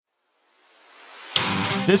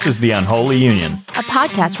This is The Unholy Union, a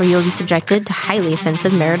podcast where you'll be subjected to highly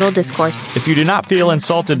offensive marital discourse. If you do not feel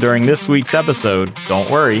insulted during this week's episode, don't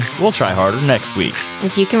worry, we'll try harder next week.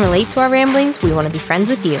 If you can relate to our ramblings, we want to be friends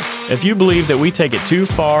with you. If you believe that we take it too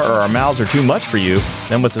far or our mouths are too much for you,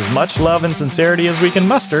 then with as much love and sincerity as we can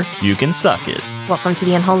muster, you can suck it. Welcome to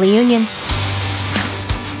The Unholy Union.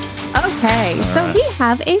 Okay, so we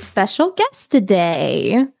have a special guest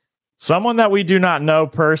today. Someone that we do not know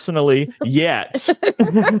personally yet.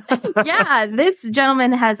 Yeah, this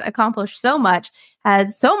gentleman has accomplished so much,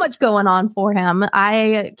 has so much going on for him.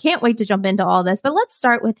 I can't wait to jump into all this, but let's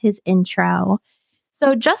start with his intro.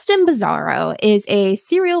 So Justin Bizzarro is a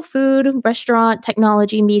serial food, restaurant,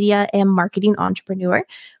 technology, media, and marketing entrepreneur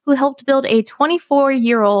who helped build a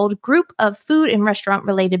 24-year-old group of food and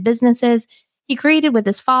restaurant-related businesses he created with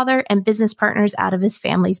his father and business partners out of his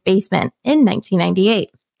family's basement in 1998.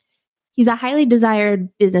 He's a highly desired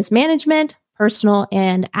business management, personal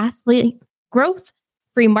and athlete growth,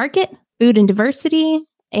 free market, food and diversity,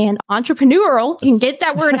 and entrepreneurial, you can get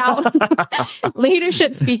that word out,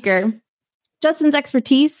 leadership speaker. Justin's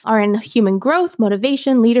expertise are in human growth,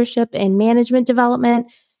 motivation, leadership, and management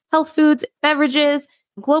development, health foods, beverages,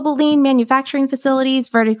 global lean manufacturing facilities,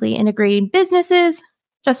 vertically integrated businesses.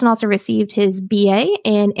 Justin also received his BA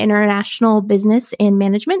in International Business and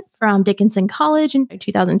Management from Dickinson College in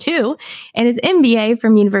 2002 and his MBA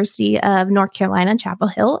from University of North Carolina, Chapel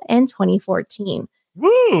Hill in 2014.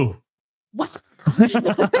 Woo! What?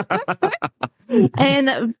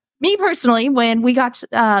 And me personally, when we got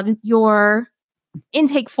your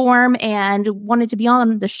intake form and wanted to be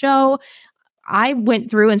on the show, I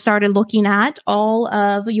went through and started looking at all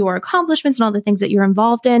of your accomplishments and all the things that you're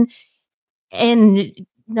involved in. And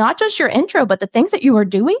not just your intro, but the things that you are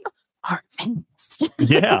doing are famous.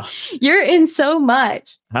 Yeah. You're in so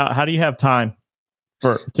much. How do you have time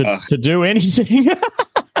to do anything?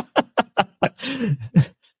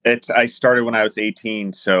 I started when I was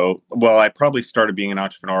 18. So, I probably started being an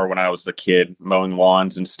entrepreneur when I was a kid, mowing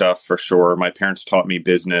lawns and stuff for sure. My parents taught me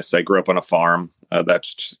business. I grew up on a farm.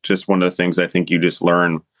 That's just one of the things I think you just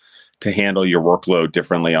learn to handle your workload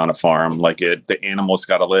differently on a farm. Like the animals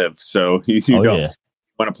got to live. So you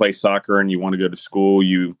want to play soccer and you want to go to school,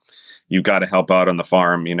 you got to help out on the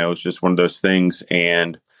farm. It's just one of those things.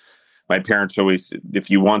 And my parents always,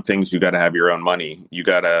 if you want things, you got to have your own money. You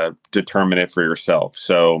got to determine it for yourself.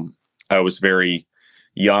 So I was very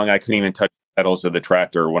young. I couldn't even touch the pedals of the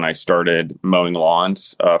tractor when I started mowing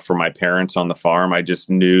lawns for my parents on the farm. I just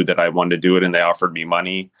knew that I wanted to do it and they offered me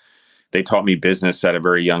money. They taught me business at a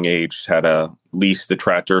very young age, how to lease the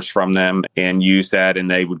tractors from them and use that.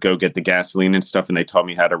 And they would go get the gasoline and stuff. And they taught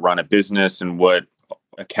me how to run a business and what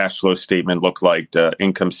a cash flow statement looked like, the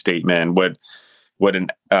income statement, what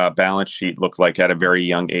a balance sheet looked like at a very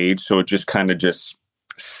young age. So it just kind of just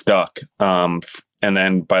stuck. And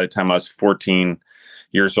then by the time I was 14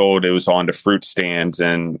 years old, it was on to fruit stands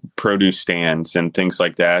and produce stands and things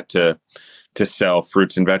like that to sell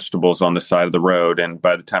fruits and vegetables on the side of the road. And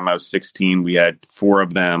by the time I was 16, we had 4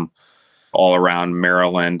 of them all around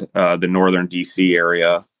Maryland, the northern DC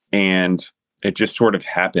area. And it just sort of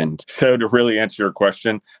happened. So to really answer your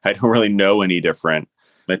question, I don't really know any different.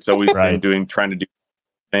 It's always been trying to do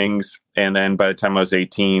things. And then by the time I was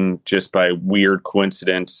 18, just by weird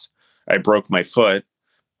coincidence, I broke my foot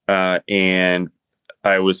and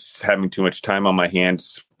I was having too much time on my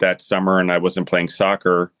hands that summer and I wasn't playing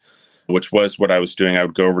soccer, which was what I was doing. I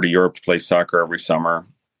would go over to Europe to play soccer every summer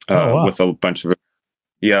with a bunch of.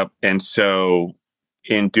 Yep. And so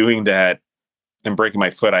in doing that and breaking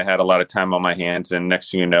my foot, I had a lot of time on my hands. And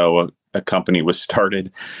next thing you know, a company was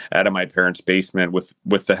started out of my parents' basement with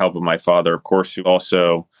the help of my father, of course, who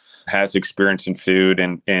also has experience in food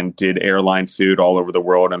and did airline food all over the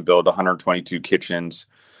world and built 122 kitchens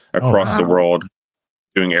across the world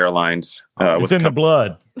doing airlines. It's in the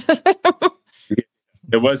blood.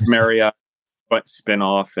 It was Marriott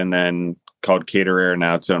spinoff and then called Cater Air.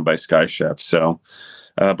 Now it's owned by Sky Chef. So,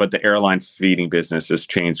 but the airline feeding business has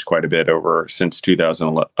changed quite a bit since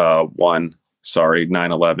 2001.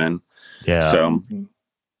 9/11. Yeah. So,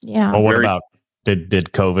 yeah. Well, what about did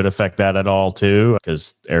COVID affect that at all too?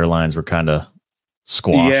 Because airlines were kind of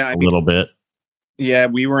squashed a little bit. Yeah,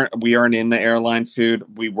 we aren't in the airline food.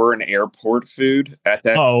 We were in airport food at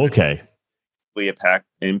that. Oh, okay.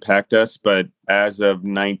 Impact us, but as of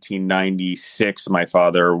 1996, my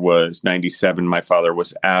father was 97. My father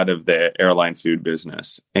was out of the airline food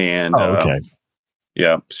business, and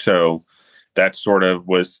so that sort of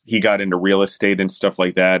he got into real estate and stuff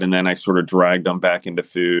like that, and then I sort of dragged him back into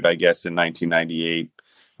food, I guess, in 1998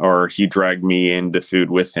 or he dragged me into food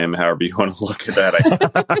with him, however you want to look at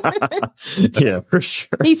that. Yeah, for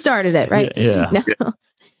sure. He started it, right? Yeah. No.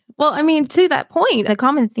 Well, I mean, to that point, a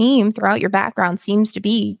common theme throughout your background seems to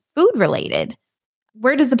be food related.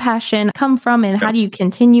 Where does the passion come from and how do you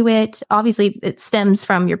continue it? Obviously, it stems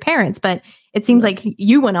from your parents, but it seems like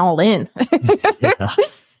you went all in. Yeah.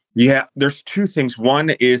 Yeah, there's two things. One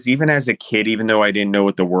is, even as a kid, even though I didn't know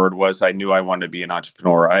what the word was, I knew I wanted to be an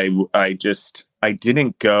entrepreneur. I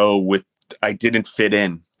didn't fit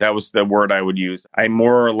in. That was the word I would use. I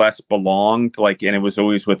more or less belonged, and it was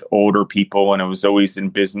always with older people, and it was always in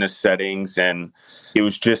business settings, and it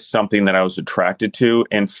was just something that I was attracted to.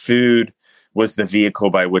 And food was the vehicle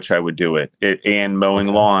by which I would do it, and mowing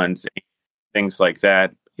lawns, and things like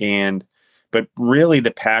that. But really,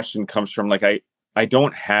 the passion comes from I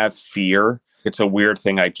don't have fear. It's a weird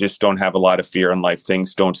thing. I just don't have a lot of fear in life.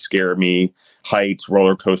 Things don't scare me. Heights,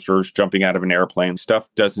 roller coasters, jumping out of an airplane, stuff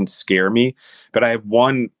doesn't scare me. But I have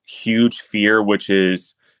one huge fear, which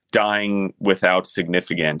is dying without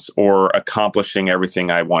significance or accomplishing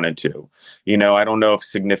everything I wanted to. I don't know if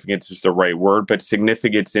significance is the right word, but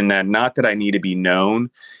significance in that, not that I need to be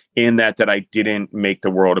known, in that I didn't make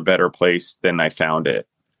the world a better place than I found it.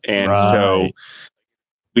 And so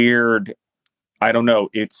weird. I don't know.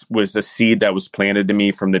 It was a seed that was planted to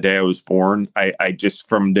me from the day I was born. I just,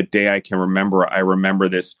 from the day I can remember, I remember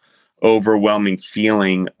this overwhelming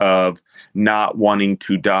feeling of not wanting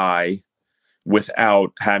to die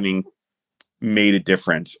without having made a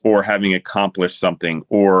difference or having accomplished something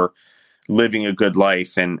or living a good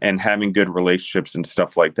life and having good relationships and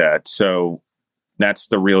stuff like that. So that's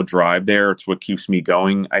the real drive there. It's what keeps me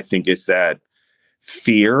going, I think, is that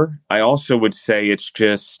fear. I also would say it's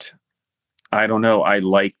just, I don't know. I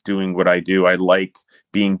like doing what I do. I like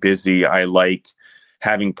being busy. I like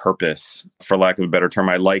having purpose, for lack of a better term.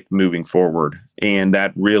 I like moving forward. And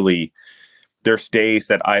that really, there's days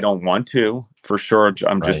that I don't want to, for sure.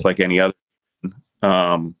 I'm just like any other.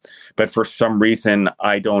 But for some reason,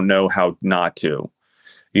 I don't know how not to.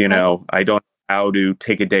 I don't know how to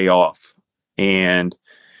take a day off. And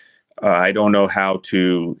I don't know how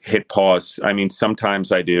to hit pause. I mean,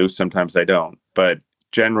 sometimes I do, sometimes I don't. But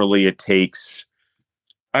generally, it takes,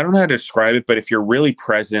 I don't know how to describe it, but if you're really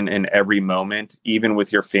present in every moment, even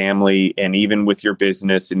with your family and even with your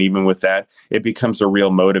business and even with that, it becomes a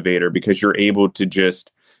real motivator because you're able to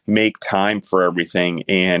just make time for everything.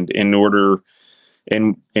 And in order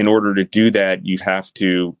to do that, you have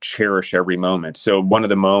to cherish every moment. So one of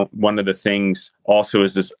the things also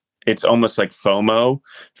is this, it's almost like FOMO,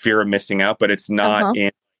 fear of missing out, but it's not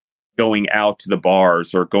in going out to the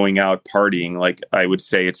bars or going out partying. Like, I would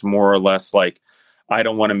say it's more or less like, I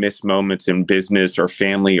don't want to miss moments in business or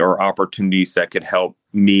family or opportunities that could help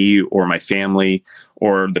me or my family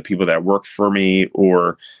or the people that work for me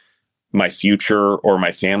or my future or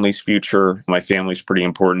my family's future. My family's pretty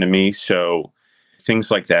important to me. So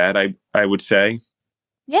things like that, I would say.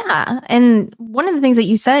 Yeah. And one of the things that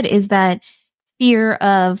you said is that fear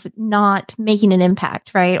of not making an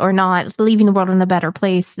impact, right? Or not leaving the world in a better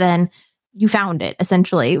place than you found it,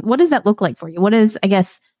 essentially. What does that look like for you? What is, I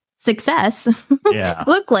guess, success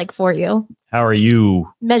look like for you? How are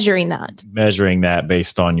you measuring that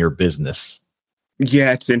based on your business?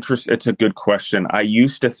 Yeah, it's interesting. It's a good question. I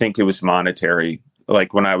used to think it was monetary.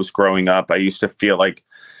 Like when I was growing up, I used to feel like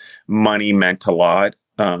money meant a lot.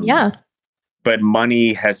 But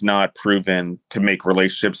money has not proven to make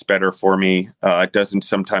relationships better for me. It doesn't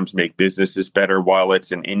sometimes make businesses better, while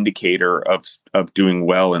it's an indicator of doing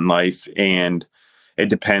well in life. And it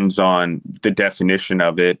depends on the definition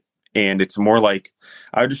of it. And it's more like,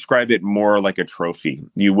 I would describe it more like a trophy.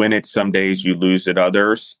 You win it some days, you lose it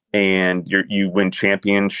others. And you win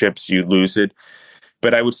championships, you lose it.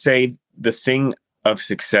 But I would say the thing of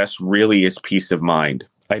success really is peace of mind.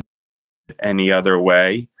 Any other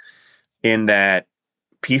way, in that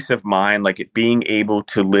peace of mind, like it being able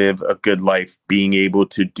to live a good life, being able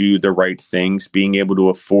to do the right things, being able to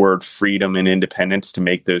afford freedom and independence to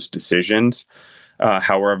make those decisions,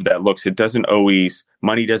 however that looks. It doesn't always,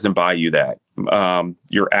 money doesn't buy you that.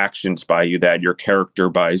 Your actions buy you that. Your character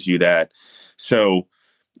buys you that. So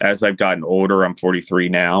as I've gotten older, I'm 43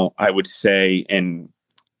 now, I would say, and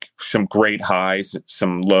some great highs,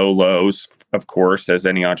 some low lows, of course, as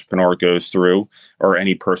any entrepreneur goes through, or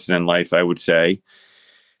any person in life, I would say,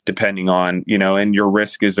 depending on, and your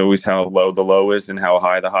risk is always how low the low is and how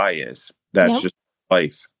high the high is. That's just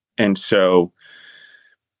life. And so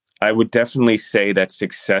I would definitely say that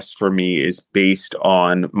success for me is based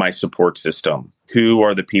on my support system. Who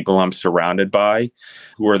are the people I'm surrounded by?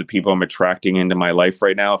 Who are the people I'm attracting into my life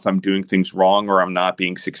right now? If I'm doing things wrong or I'm not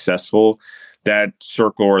being successful, that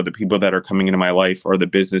circle or the people that are coming into my life or the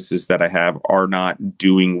businesses that I have are not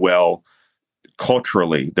doing well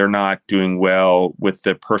culturally. They're not doing well with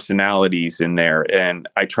the personalities in there. And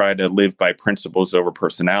I try to live by principles over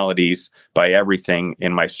personalities, by everything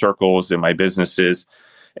in my circles, in my businesses.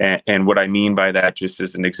 And what I mean by that, just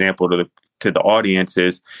as an example to the audience,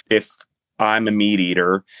 is if I'm a meat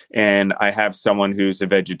eater and I have someone who's a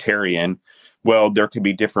vegetarian, well, there could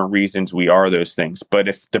be different reasons we are those things. But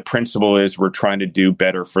if the principle is we're trying to do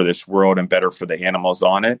better for this world and better for the animals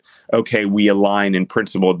on it, okay, we align in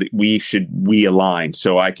principle. We align.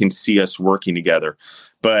 So I can see us working together.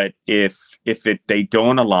 But if they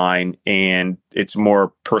don't align and it's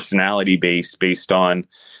more personality based on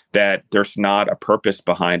that, there's not a purpose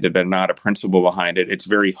behind it and not a principle behind it, it's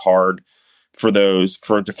very hard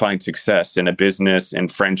to find success in a business, in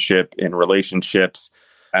friendship, in relationships,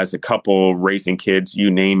 as a couple, raising kids, you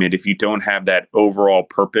name it. If you don't have that overall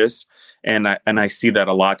purpose, and I see that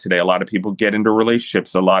a lot today. A lot of people get into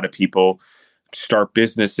relationships. A lot of people start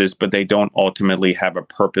businesses, but they don't ultimately have a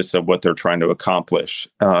purpose of what they're trying to accomplish.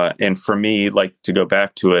 And for me, like, to go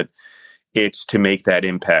back to it, it's to make that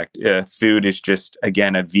impact. Food is just,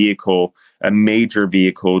 again, a major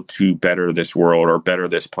vehicle to better this world or better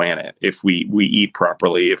this planet. If we eat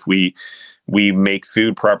properly, if we make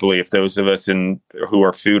food properly, if those of us who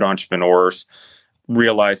are food entrepreneurs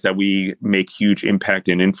realize that we make huge impact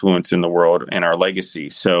and influence in the world and our legacy.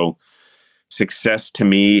 So success to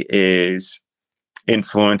me is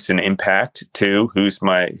influence and impact too. Who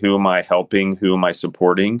am I helping? Who am I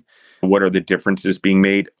supporting? What are the differences being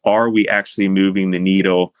made? Are we actually moving the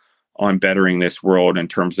needle on bettering this world in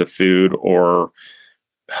terms of food or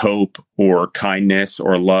hope or kindness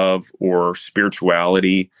or love or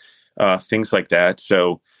spirituality? Things like that.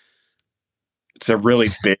 So it's a really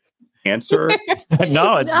big answer.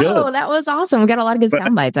 No, it's good. That was awesome. We got a lot of good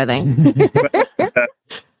sound bites, I think.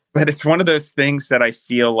 But it's one of those things that I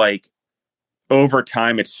feel like over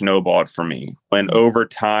time it snowballed for me. And over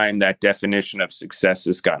time, that definition of success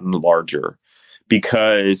has gotten larger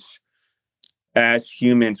because as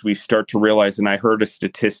humans, we start to realize, and I heard a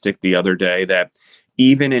statistic the other day that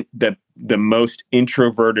even the most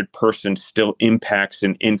introverted person still impacts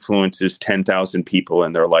and influences 10,000 people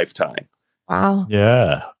in their lifetime. Wow.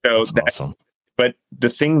 Yeah. So that's awesome. But the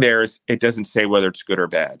thing there is, it doesn't say whether it's good or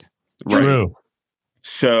bad. Right? True.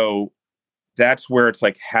 So that's where it's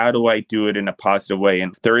like, how do I do it in a positive way?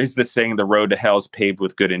 And there is this saying, the road to hell is paved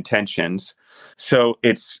with good intentions. So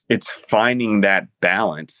it's finding that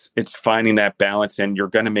balance. It's finding that balance, and you're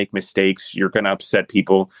going to make mistakes. You're going to upset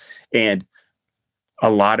people, and a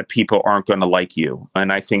lot of people aren't going to like you.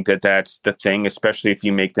 And I think that that's the thing, especially if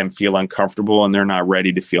you make them feel uncomfortable and they're not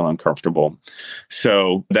ready to feel uncomfortable.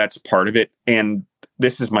 So that's part of it. And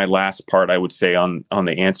this is my last part, I would say, on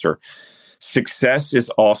the answer. Success is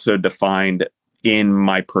also defined in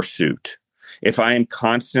my pursuit. If I am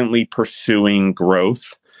constantly pursuing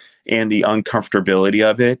growth and the uncomfortability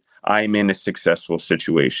of it, I'm in a successful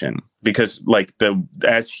situation. Because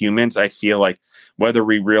as humans, I feel like whether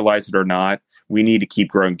we realize it or not, we need to keep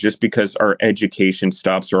growing. Just because our education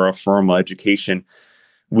stops or our formal education,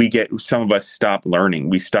 some of us stop learning.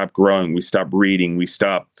 We stop growing. We stop reading. We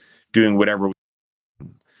stop doing whatever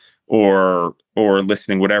or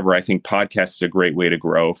listening, whatever. I think podcasts is a great way to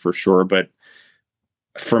grow for sure. But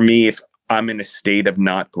for me, if I'm in a state of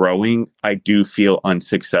not growing, I do feel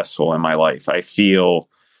unsuccessful in my life. I feel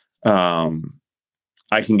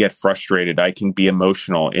I can get frustrated. I can be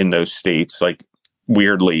emotional in those states. Like,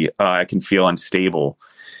 weirdly, I can feel unstable.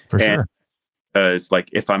 For sure. Because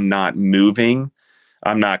if I'm not moving,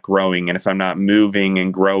 I'm not growing. And if I'm not moving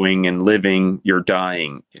and growing and living, you're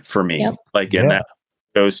dying for me. Yep. And that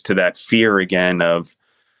goes to that fear again of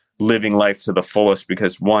living life to the fullest,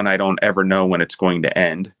 because one, I don't ever know when it's going to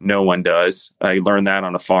end. No one does. I learned that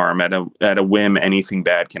on a farm. At a whim, anything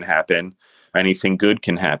bad can happen. Anything good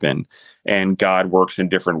can happen. And God works in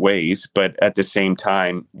different ways. But at the same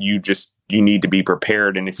time, you need to be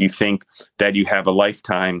prepared. And if you think that you have a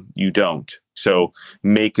lifetime, you don't. So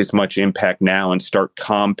make as much impact now and start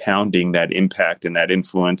compounding that impact and that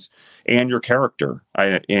influence and your character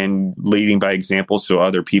and leading by example. So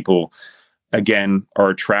other people, again, are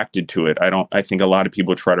attracted to it. I think a lot of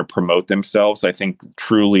people try to promote themselves. I think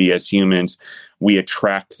truly as humans, we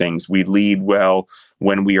attract things. We lead well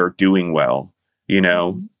when we are doing well,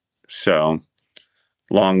 so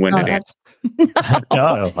long-winded answer.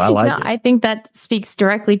 No, I like it. I think that speaks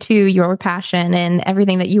directly to your passion, and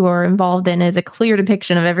everything that you are involved in is a clear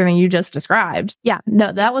depiction of everything you just described. Yeah,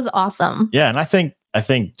 no, that was awesome. Yeah. And I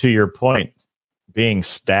think to your point, being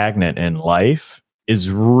stagnant in life is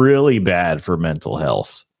really bad for mental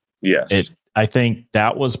health. Yes. I think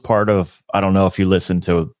that was part of, I don't know if you listened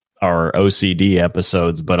to our OCD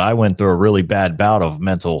episodes, but I went through a really bad bout of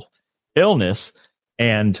mental illness.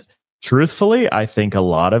 And truthfully, I think a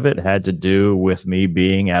lot of it had to do with me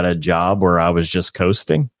being at a job where I was just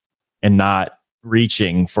coasting and not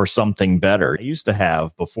reaching for something better. I used to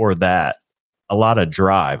have, before that, a lot of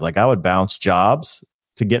drive. Like I would bounce jobs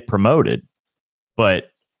to get promoted, but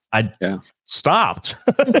I stopped.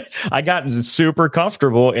 I got super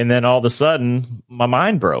comfortable, and then all of a sudden my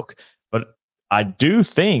mind broke. But I do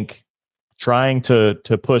think trying to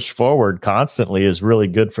push forward constantly is really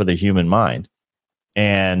good for the human mind.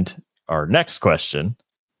 And our next question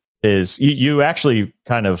is, you actually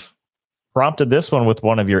kind of prompted this one with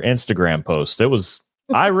one of your Instagram posts.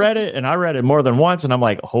 I read it, and I read it more than once, and I'm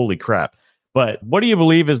like, holy crap. But what do you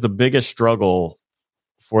believe is the biggest struggle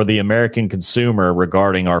for the American consumer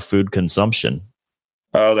regarding our food consumption?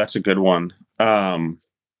 Oh, that's a good one.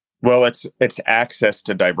 Well, it's access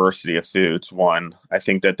to diversity of foods. One, I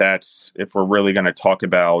think that's, if we're really going to talk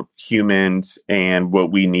about humans and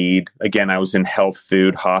what we need. Again, I was in health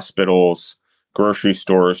food, hospitals, grocery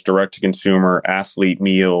stores, direct to consumer, athlete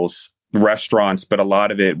meals, restaurants, but a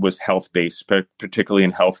lot of it was health based, but particularly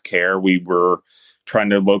in healthcare. We were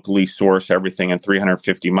trying to locally source everything in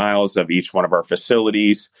 350 miles of each one of our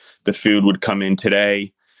facilities. The food would come in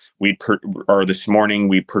today. Or this morning,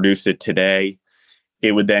 we produce it today.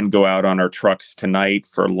 It would then go out on our trucks tonight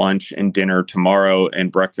for lunch and dinner tomorrow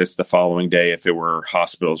and breakfast the following day if it were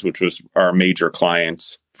hospitals, which was our major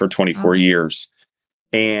clients for 24 years.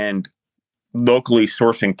 And locally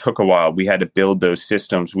sourcing took a while. We had to build those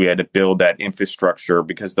systems. We had to build that infrastructure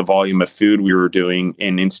because the volume of food we were doing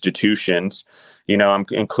in institutions, I'm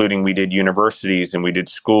including, we did universities and we did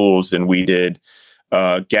schools and we did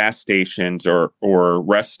gas stations or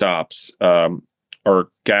rest stops, or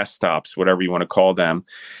gas stops, whatever you want to call them.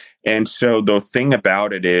 And so the thing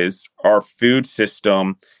about it is our food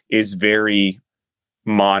system is very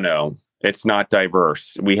mono. It's not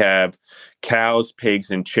diverse. We have cows,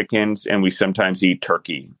 pigs, and chickens, and we sometimes eat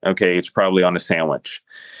turkey. Okay, it's probably on a sandwich.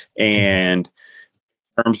 And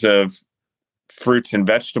in terms of fruits and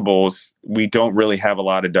vegetables, we don't really have a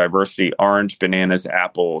lot of diversity. Orange, bananas,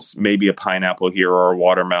 apples, maybe a pineapple here or a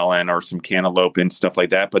watermelon or some cantaloupe and stuff like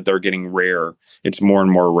that, but they're getting rare. It's more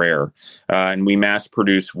and more rare. And we mass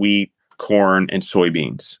produce wheat, corn, and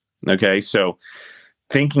soybeans. Okay, so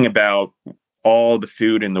thinking about all the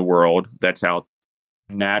food in the world that's out,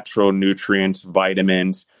 natural nutrients,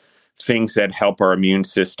 vitamins, things that help our immune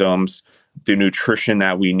systems, the nutrition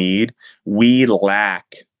that we need, we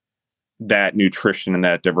lack that nutrition and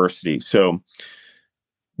that diversity. So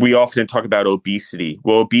we often talk about obesity.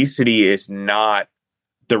 Well, obesity is not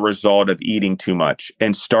the result of eating too much,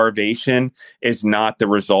 and starvation is not the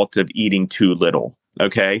result of eating too little.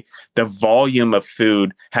 Okay. The volume of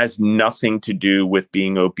food has nothing to do with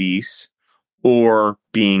being obese or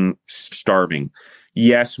being starving.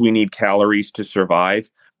 Yes, we need calories to survive.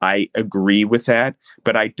 I agree with that,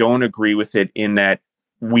 but I don't agree with it in that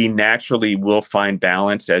we naturally will find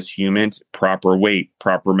balance as humans, proper weight,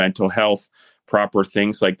 proper mental health, proper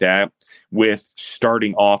things like that, with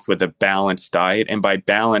starting off with a balanced diet. And by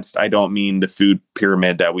balanced, I don't mean the food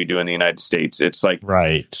pyramid that we do in the United States. It's like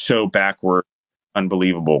so backward,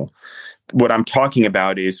 unbelievable. What I'm talking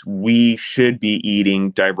about is we should be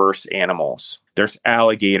eating diverse animals. There's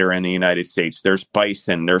alligator in the United States. There's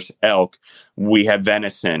bison. There's elk. We have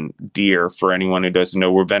venison, deer, for anyone who doesn't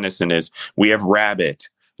know where venison is. We have rabbit.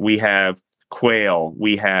 We have quail.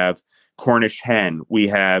 We have Cornish hen. We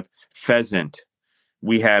have pheasant.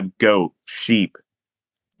 We have goat, sheep,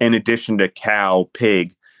 in addition to cow,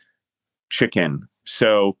 pig, chicken,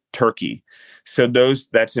 so turkey. So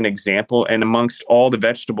that's an example. And amongst all the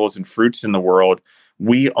vegetables and fruits in the world,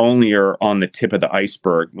 we only are on the tip of the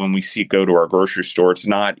iceberg when we go to our grocery store. It's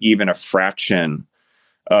not even a fraction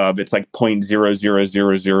of, it's like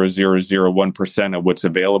 0.0000001% of what's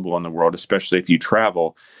available in the world, especially if you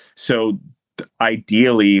travel. So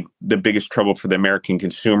ideally, the biggest trouble for the American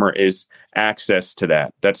consumer is access to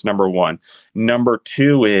that. That's number one. Number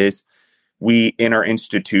two is we, in our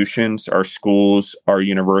institutions, our schools, our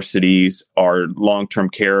universities, our long-term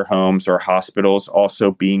care homes, our hospitals, also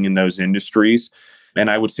being in those industries, and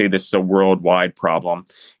I would say this is a worldwide problem,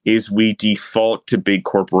 is we default to big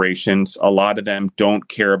corporations. A lot of them don't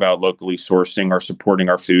care about locally sourcing or supporting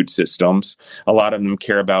our food systems. A lot of them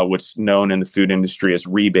care about what's known in the food industry as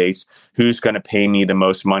rebates. Who's going to pay me the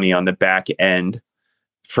most money on the back end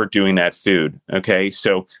for doing that food. Okay.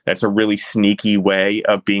 So that's a really sneaky way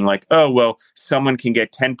of being like, oh, well, someone can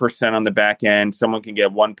get 10% on the back end, someone can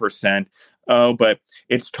get 1%. Oh, but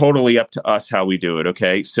it's totally up to us how we do it.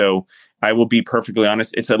 Okay. So I will be perfectly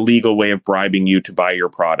honest. It's a legal way of bribing you to buy your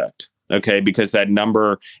product. Okay. Because that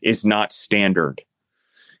number is not standard.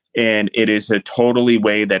 And it is a totally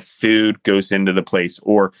way that food goes into the place,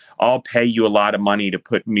 or I'll pay you a lot of money to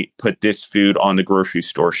put this food on the grocery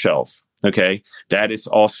store shelf. Okay. That is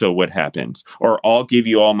also what happens. Or I'll give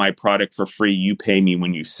you all my product for free. You pay me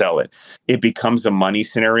when you sell it. It becomes a money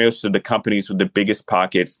scenario. So the companies with the biggest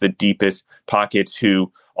pockets, the deepest pockets,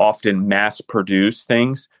 who often mass produce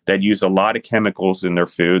things that use a lot of chemicals in their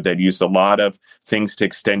food, that use a lot of things to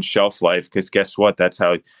extend shelf life. Because guess what? That's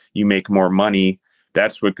how you make more money.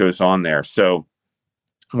 That's what goes on there. So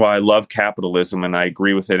while I love capitalism and I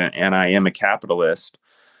agree with it, and I am a capitalist,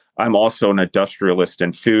 I'm also an industrialist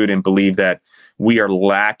in food and believe that we are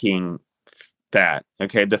lacking that.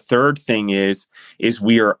 Okay. The third thing is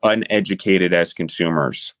we are uneducated as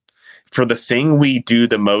consumers. For the thing we do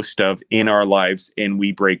the most of in our lives, and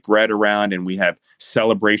we break bread around and we have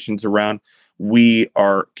celebrations around, we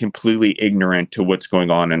are completely ignorant to what's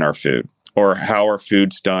going on in our food, or how our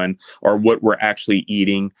food's done, or what we're actually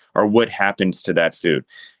eating, or what happens to that food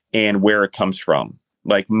and where it comes from.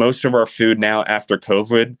 Like most of our food now after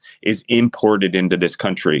COVID is imported into this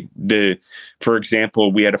country. For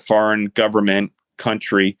example, we had a foreign government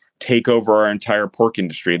country take over our entire pork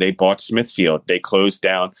industry. They bought Smithfield. They closed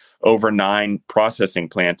down over 9 processing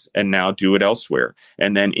plants and now do it elsewhere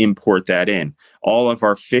and then import that in. All of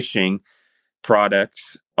our fishing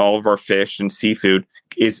products, all of our fish and seafood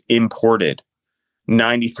is imported.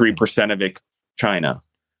 93% of it, China.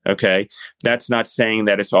 Okay. That's not saying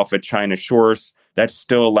that it's off of China shores. That's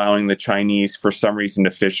still allowing the Chinese, for some reason,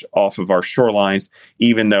 to fish off of our shorelines,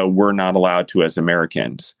 even though we're not allowed to as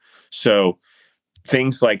Americans. So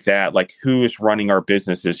things like that, like who is running our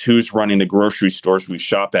businesses, who's running the grocery stores we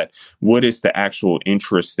shop at, what is the actual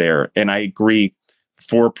interest there? And I agree,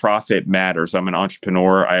 for-profit matters. I'm an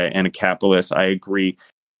entrepreneur and a capitalist. I agree.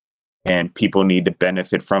 And people need to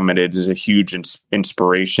benefit from it. It is a huge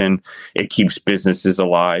inspiration. It keeps businesses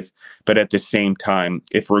alive. But at the same time,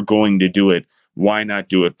 if we're going to do it, why not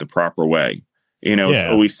do it the proper way? It's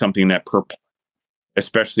always something that,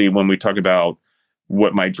 especially when we talk about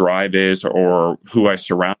what my drive is or who I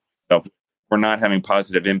surround myself with, we're not having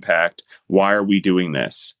positive impact. Why are we doing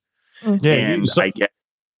this? Yeah, and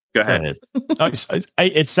go ahead.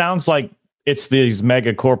 It sounds like it's these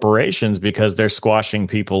mega corporations because they're squashing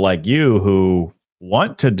people like you who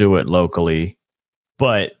want to do it locally,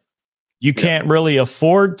 but you can't really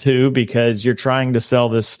afford to because you're trying to sell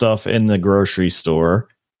this stuff in the grocery store,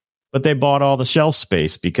 but they bought all the shelf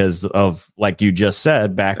space because of, like you just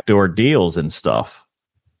said, backdoor deals and stuff.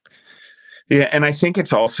 Yeah, and I think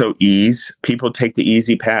it's also ease. People take the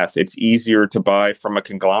easy path. It's easier to buy from a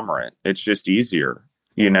conglomerate. It's just easier.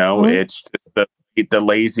 It's the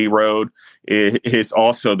lazy road is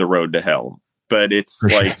also the road to hell. But it's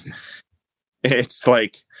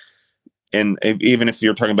like, and even if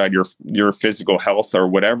you're talking about your physical health or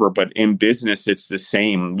whatever, but in business, it's the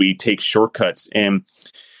same. We take shortcuts, and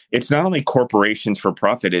it's not only corporations for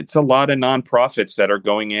profit. It's a lot of nonprofits that are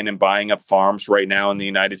going in and buying up farms right now in the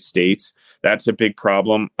United States. That's a big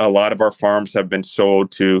problem. A lot of our farms have been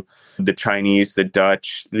sold to the Chinese, the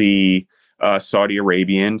Dutch, the Saudi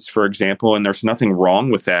Arabians, for example. And there's nothing wrong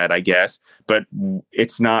with that, I guess, but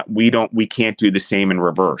it's not, we can't do the same in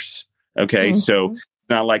reverse. Okay. Mm-hmm. So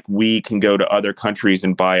not like we can go to other countries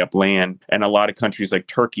and buy up land. And a lot of countries like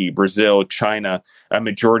Turkey, Brazil, China, a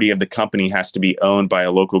majority of the company has to be owned by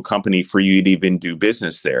a local company for you to even do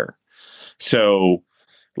business there. So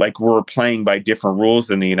like we're playing by different rules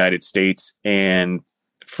in the United States. And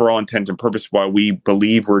for all intents and purposes, while we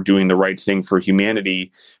believe we're doing the right thing for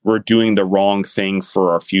humanity, we're doing the wrong thing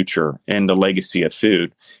for our future and the legacy of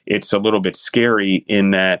food. It's a little bit scary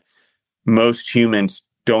in that most humans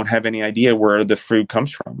don't have any idea where the food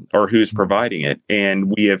comes from or who's providing it.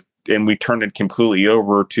 And we turned it completely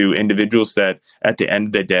over to individuals that at the end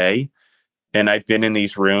of the day, and I've been in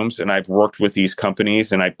these rooms and I've worked with these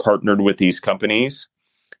companies and I partnered with these companies.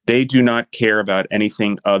 They do not care about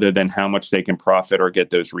anything other than how much they can profit or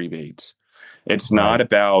get those rebates. It's not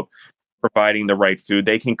about providing the right food.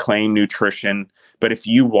 They can claim nutrition, but if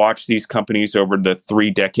you watch these companies over the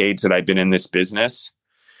 3 decades that I've been in this business,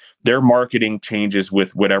 their marketing changes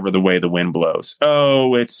with whatever the way the wind blows.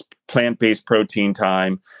 Oh, it's plant-based protein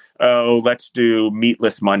time. Oh, let's do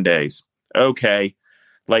meatless Mondays. Okay.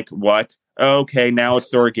 Like what? Okay, now it's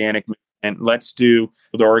the organic movement. Let's do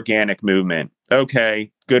the organic movement.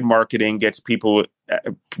 Okay, good marketing gets people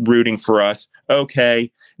rooting for us.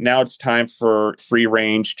 Okay, now it's time for free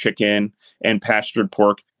range chicken and pastured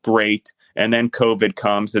pork. Great. And then COVID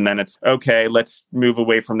comes, and then it's okay, let's move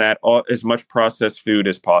away from that, as much processed food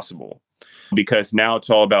as possible, because now it's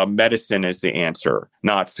all about medicine as the answer,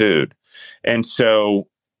 not food. And so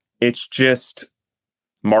it's just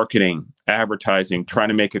marketing, advertising, trying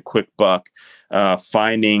to make a quick buck,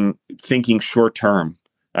 thinking short term.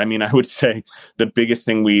 I mean, I would say the biggest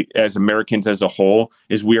thing we, as Americans as a whole,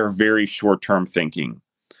 is we are very short term thinking.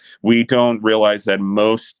 We don't realize that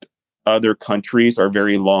most other countries are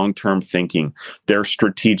very long term thinking. They're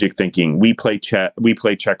strategic thinking. We play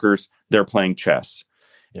checkers. They're playing chess.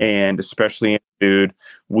 Yeah. And especially in food,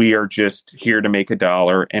 we are just here to make a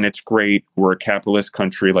dollar, and it's great. We're a capitalist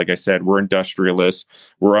country. Like I said, we're industrialists,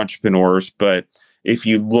 we're entrepreneurs. But if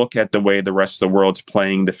you look at the way the rest of the world's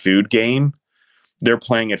playing the food game, they're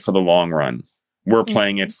playing it for the long run. We're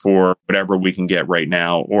playing it for whatever we can get right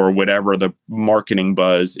now, or whatever the marketing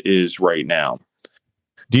buzz is right now.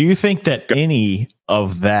 Do you think that any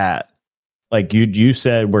of that, like you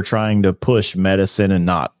said, we're trying to push medicine and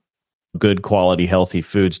not good quality, healthy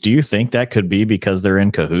foods. Do you think that could be because they're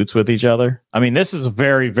in cahoots with each other? I mean, this is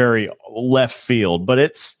very, very left field, but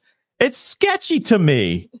it's sketchy to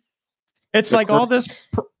me. It's like all this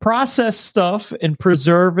processed stuff and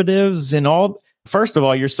preservatives and all. First of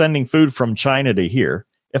all, you're sending food from China to here.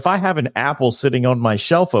 If I have an apple sitting on my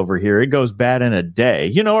shelf over here, it goes bad in a day.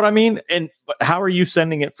 You know what I mean? And how are you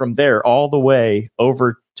sending it from there all the way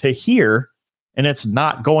over to here and it's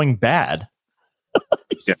not going bad?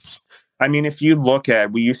 Yes. I mean, if you look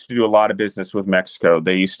at, we used to do a lot of business with Mexico.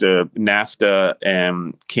 They used to, NAFTA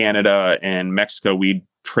and Canada and Mexico, we'd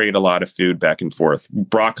trade a lot of food back and forth.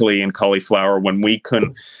 Broccoli and cauliflower,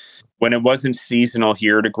 when it wasn't seasonal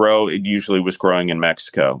here to grow, it usually was growing in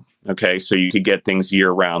Mexico. Okay. So you could get things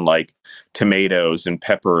year round, like tomatoes and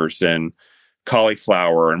peppers and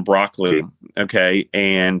cauliflower and broccoli. Okay.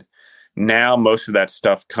 And now most of that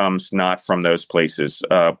stuff comes not from those places.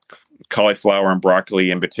 Cauliflower and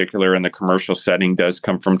broccoli in particular in the commercial setting does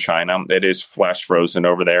come from China. It is flash frozen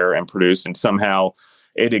over there and produced, and somehow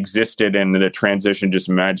it existed and the transition just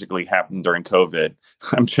magically happened during COVID.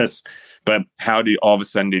 But how all of a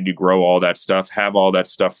sudden did you grow all that stuff, have all that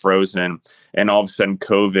stuff frozen, and all of a sudden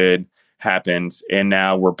COVID happens, and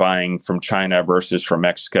now we're buying from China versus from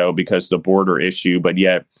Mexico because the border issue, but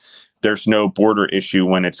yet there's no border issue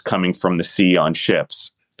when it's coming from the sea on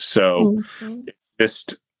ships. So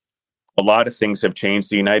just a lot of things have changed.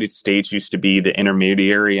 The United States used to be the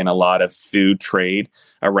intermediary in a lot of food trade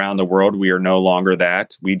around the world. We are no longer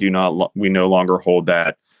that. We no longer hold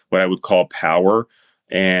that, what I would call power.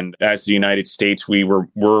 And as the United States,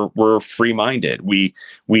 we're free-minded. We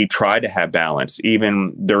try to have balance.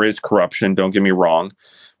 Even there is corruption, don't get me wrong,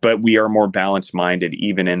 but we are more balanced-minded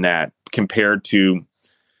even in that compared to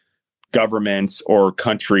governments or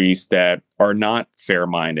countries that are not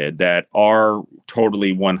fair-minded, that are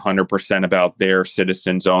totally 100% about their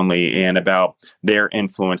citizens only and about their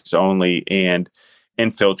influence only and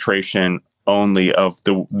infiltration only of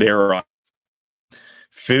their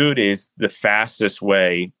food is the fastest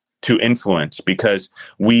way to influence because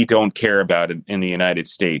we don't care about it in the United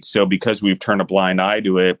States. So because we've turned a blind eye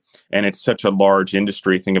to it, and it's such a large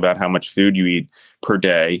industry, think about how much food you eat per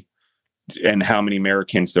day and how many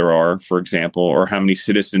Americans there are, for example, or how many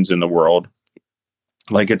citizens in the world.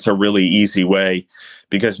 Like, it's a really easy way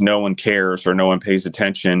because no one cares or no one pays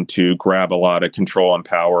attention to grab a lot of control and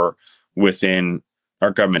power within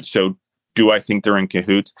our government. So do I think they're in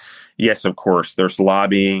cahoots? Yes, of course. There's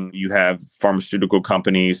lobbying. You have pharmaceutical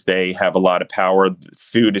companies. They have a lot of power.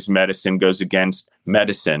 Food is medicine, goes against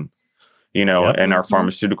medicine, and our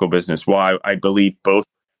pharmaceutical business. Why I believe both.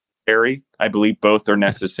 I believe both are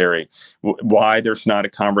necessary. Why there's not a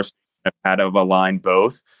conversation out of align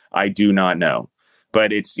both, I do not know.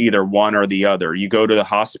 But it's either one or the other. You go to the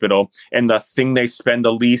hospital, and the thing they spend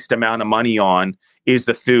the least amount of money on is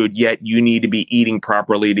the food, yet you need to be eating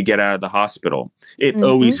properly to get out of the hospital. It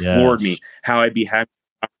always floored me how I'd be happy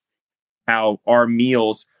how our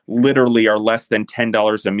meals literally are less than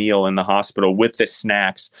 $10 a meal in the hospital with the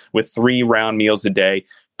snacks, with 3 round meals a day,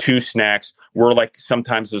 2 snacks. We're like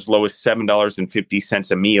sometimes as low as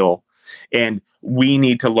 $7.50 a meal. And we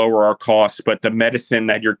need to lower our costs, but the medicine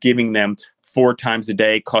that you're giving them 4 times a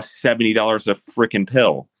day costs $70 a freaking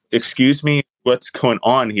pill. Excuse me, what's going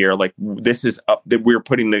on here? Like, this is up that we're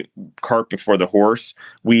putting the cart before the horse.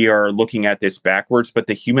 We are looking at this backwards, but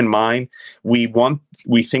the human mind, we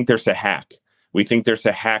think there's a hack. We think there's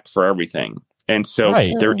a hack for everything. And so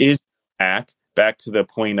There is a hack. Back to the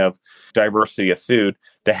point of diversity of food.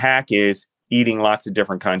 The hack is eating lots of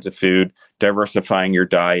different kinds of food, diversifying your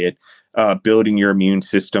diet, building your immune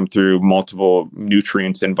system through multiple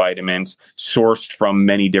nutrients and vitamins sourced from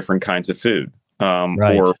many different kinds of food,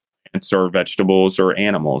 or plants or vegetables or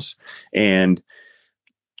animals. And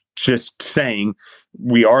just saying,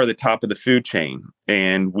 we are the top of the food chain,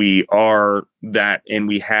 and we are that, and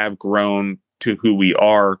we have grown to who we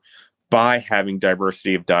are by having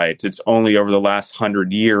diversity of diets. It's only over the last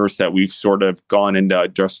 100 years that we've sort of gone into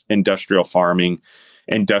just industrial farming,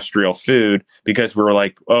 industrial food, because we were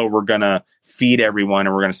like, oh, we're going to feed everyone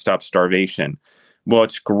and we're going to stop starvation. Well,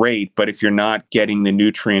 it's great, but if you're not getting the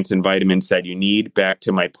nutrients and vitamins that you need, back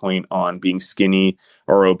to my point on being skinny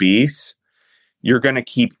or obese, you're going to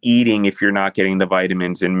keep eating if you're not getting the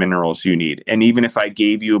vitamins and minerals you need. And even if I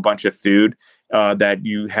gave you a bunch of food that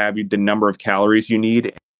you have the number of calories you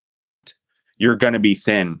need, you're going to be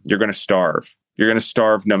thin. You're going to starve. You're going to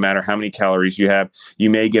starve no matter how many calories you have. You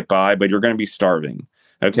may get by, but you're going to be starving.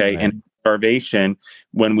 Okay. Right. And starvation,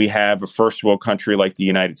 when we have a first world country like the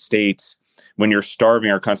United States, when you're starving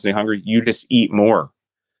or constantly hungry, you just eat more.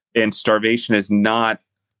 And starvation is not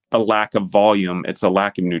a lack of volume. It's a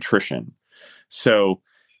lack of nutrition. So,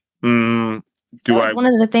 one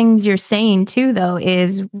of the things you're saying too, though,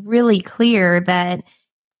 is really clear that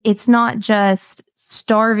it's not just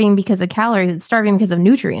starving because of calories, it's starving because of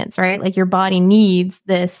nutrients, right? Like your body needs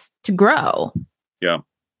this to grow. Yeah.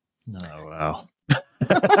 Oh, wow.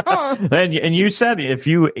 and you said if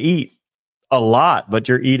you eat a lot, but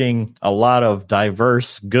you're eating a lot of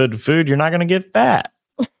diverse, good food, you're not going to get fat.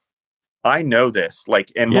 I know this.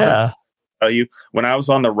 Tell you, when I was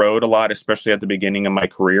on the road a lot, especially at the beginning of my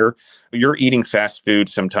career, you're eating fast food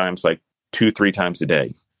sometimes like 2-3 times a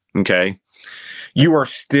day. Okay. You are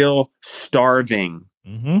still starving.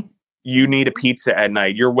 Mm-hmm. You need a pizza at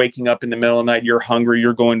night. You're waking up in the middle of the night. You're hungry.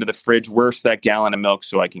 You're going to the fridge. Where's that gallon of milk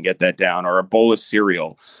so I can get that down, or a bowl of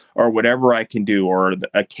cereal, or whatever I can do, or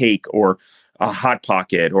a cake, or a Hot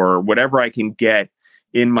Pocket, or whatever I can get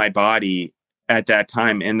in my body at that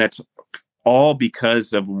time. And that's all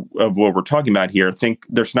because of what we're talking about here. I think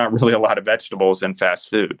there's not really a lot of vegetables in fast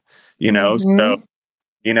food, Mm-hmm.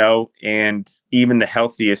 So, and even the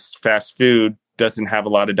healthiest fast food doesn't have a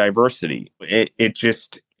lot of diversity. It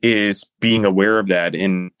just is being aware of that.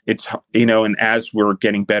 And it's, and as we're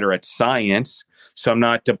getting better at science, so I'm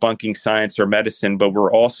not debunking science or medicine, but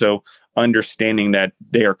we're also understanding that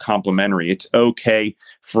they are complementary. It's okay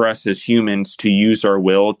for us as humans to use our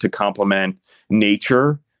will to complement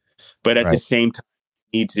nature, but at the same time,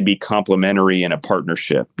 it needs to be complementary in a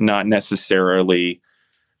partnership, not necessarily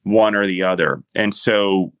one or the other. And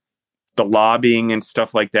so the lobbying and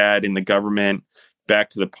stuff like that in the government, back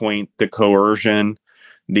to the point, the coercion,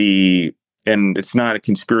 and it's not a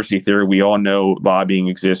conspiracy theory. We all know lobbying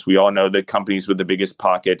exists. We all know that companies with the biggest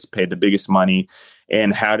pockets pay the biggest money.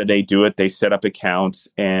 And how do they do it? They set up accounts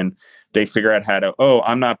and they figure out how to,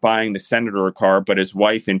 I'm not buying the senator a car, but his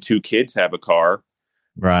wife and 2 kids have a car.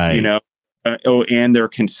 Right. And they're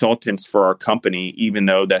consultants for our company, even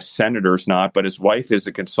though that senator's not, but his wife is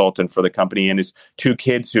a consultant for the company, and his 2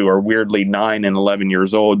 kids, who are weirdly 9 and 11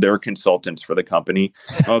 years old, they're consultants for the company.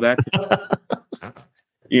 So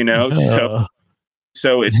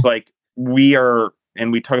it's like we are,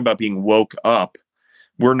 and we talk about being woke up.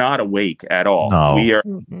 We're not awake at all. No. We are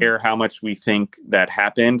aware how much we think that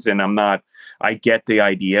happens. And I get the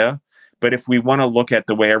idea. But if we want to look at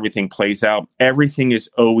the way everything plays out, everything is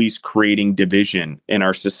always creating division in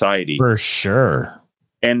our society. For sure.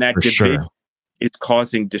 And that division is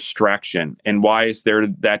causing distraction. And why is there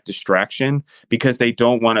that distraction? Because they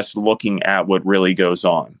don't want us looking at what really goes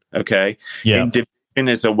on. Okay. Yeah. And division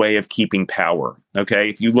is a way of keeping power. Okay.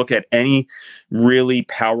 If you look at any really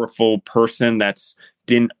powerful person that's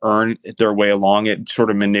didn't earn their way along, it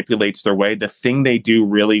sort of manipulates their way. The thing they do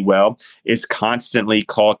really well is constantly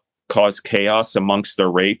cause chaos amongst their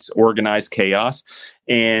rates, organized chaos.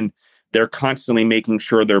 And they're constantly making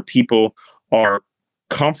sure their people are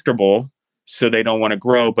comfortable so they don't want to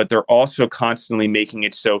grow, but they're also constantly making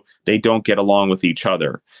it so they don't get along with each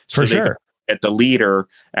other. So they don't at the leader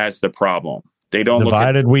as the problem. They don't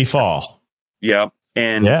divided, we fall. Yeah.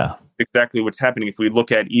 And exactly what's happening. If we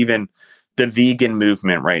look at even the vegan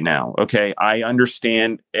movement right now, okay, I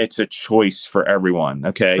understand it's a choice for everyone.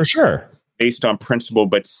 Okay. For sure. Based on principle,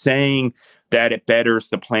 but saying that it betters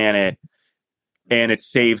the planet and it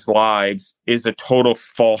saves lives is a total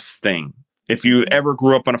false thing. If you ever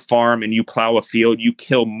grew up on a farm and you plow a field, you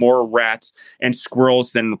kill more rats and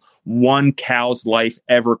squirrels than one cow's life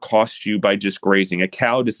ever cost you by just grazing. A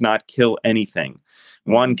cow does not kill anything.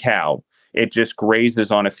 One cow. It just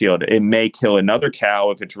grazes on a field. It may kill another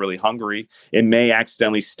cow if it's really hungry. It may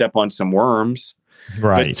accidentally step on some worms.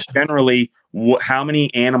 Right. But generally, how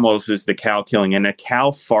many animals is the cow killing? And a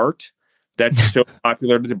cow fart, that's so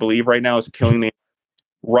popular to believe right now, is killing the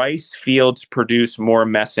rice fields produce more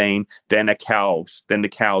methane than the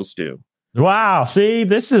cows do. Wow. See,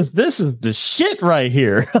 this is the shit right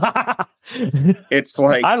here. It's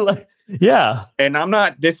like, yeah. And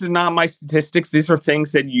this is not my statistics. These are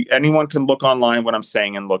things that anyone can look online what I'm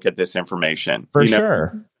saying and look at this information. For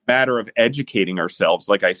sure. Matter of educating ourselves,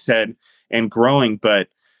 like I said, and growing. But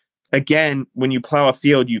again, when you plow a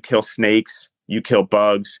field, you kill snakes, you kill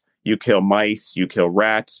bugs, you kill mice, you kill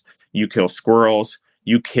rats, you kill squirrels,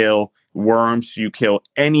 you kill worms, you kill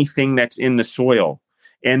anything that's in the soil.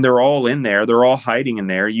 And they're all in there. They're all hiding in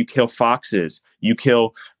there. You kill foxes. You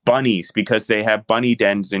kill bunnies because they have bunny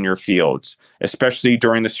dens in your fields, especially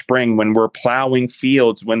during the spring when we're plowing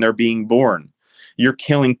fields when they're being born. You're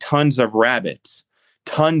killing tons of rabbits,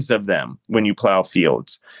 tons of them when you plow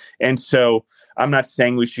fields. And so I'm not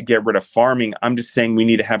saying we should get rid of farming. I'm just saying we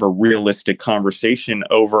need to have a realistic conversation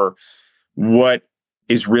over what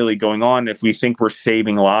is really going on. If we think we're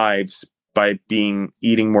saving lives by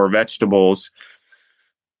eating more vegetables,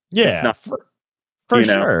 yeah, for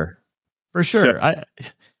sure. For sure. So,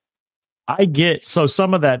 I get, so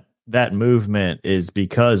some of that movement is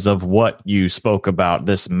because of what you spoke about,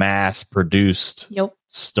 this mass produced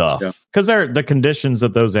stuff. Because the conditions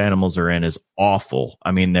that those animals are in is awful.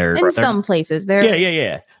 I mean, they're some places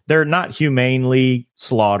they're not humanely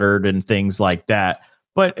slaughtered and things like that.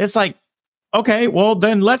 But it's like, okay, well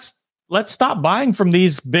then let's stop buying from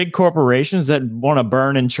these big corporations that want to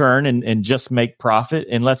burn and churn and just make profit.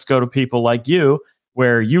 And let's go to people like you,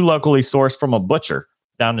 where you locally source from a butcher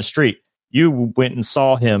down the street. You went and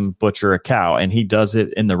saw him butcher a cow and he does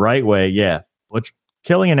it in the right way. Yeah.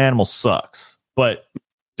 Killing an animal sucks, but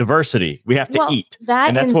diversity, we have to eat.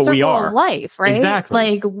 And that's what we are. Life, right?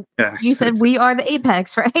 Exactly. Like you said, we are the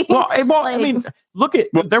apex, right? Well, I mean, look at,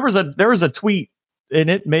 there was a tweet and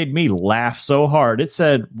it made me laugh so hard. It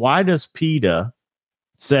said, why does PETA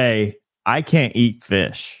say, I can't eat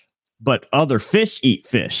fish, but other fish eat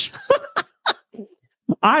fish?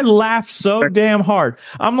 I laughed so damn hard.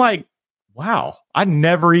 I'm like, wow, I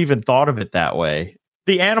never even thought of it that way.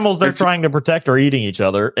 The animals they're trying to protect are eating each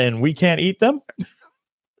other and we can't eat them?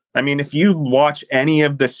 I mean, if you watch any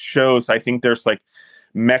of the shows, I think there's like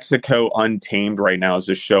Mexico Untamed right now is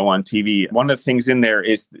a show on TV. One of the things in there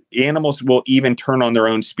is animals will even turn on their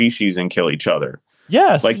own species and kill each other.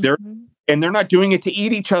 Yes. Like they're not doing it to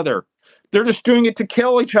eat each other. They're just doing it to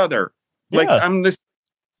kill each other. Yeah.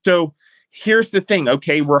 So here's the thing.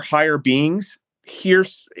 Okay, we're higher beings.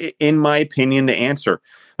 Here's, in my opinion, the answer.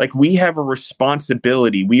 Like, we have a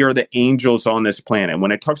responsibility. We are the angels on this planet.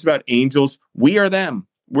 When it talks about angels, we are them.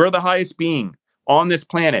 We're the highest being on this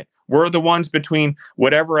planet. We're the ones between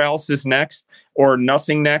whatever else is next or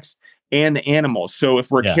nothing next and the animals. So if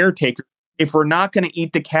we're caretakers, if we're not going to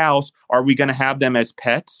eat the cows, are we going to have them as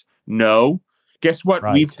pets? No. Guess what?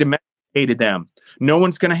 Right. We've domesticated them. No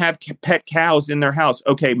one's going to have pet cows in their house.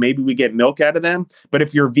 Okay, maybe we get milk out of them, but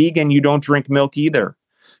if you're vegan, you don't drink milk either.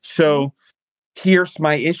 So here's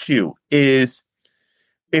my issue is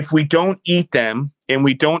if we don't eat them and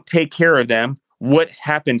we don't take care of them, what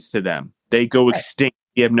happens to them? They go extinct.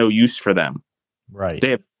 We have no use for them. Right. They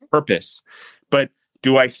have purpose. But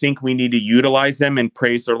do I think we need to utilize them and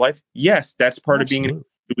praise their life? Yes, that's part of being.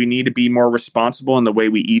 Do we need to be more responsible in the way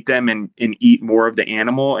we eat them and eat more of the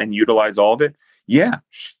animal and utilize all of it? Yeah,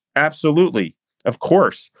 absolutely. Of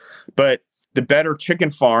course. But the better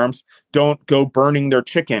chicken farms don't go burning their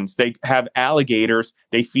chickens. They have alligators.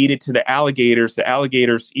 They feed it to the alligators. The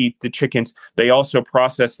alligators eat the chickens. They also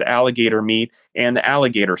process the alligator meat and the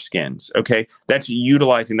alligator skins. Okay. That's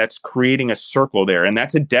creating a circle there. And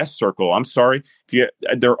that's a death circle. I'm sorry.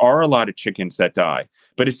 There are a lot of chickens that die,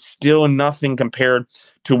 but it's still nothing compared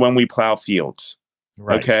to when we plow fields.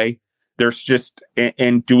 Right. Okay. There's just,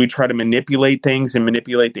 and do we try to manipulate things and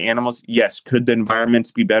manipulate the animals? Yes. Could the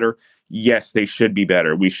environments be better? Yes, they should be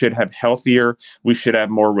better. We should have healthier. We should have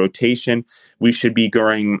more rotation. We should be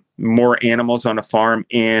growing more animals on a farm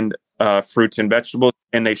and fruits and vegetables,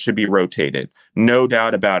 and they should be rotated. No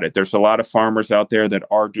doubt about it. There's a lot of farmers out there that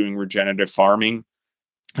are doing regenerative farming,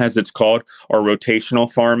 as it's called, or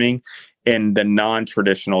rotational farming in the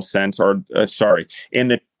non-traditional sense,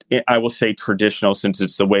 I will say traditional, since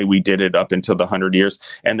it's the way we did it up until the 100 years,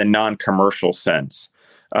 and the non-commercial sense.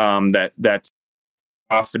 That's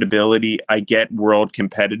profitability. I get world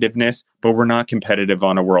competitiveness, but we're not competitive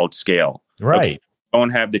on a world scale. Right. Okay. don't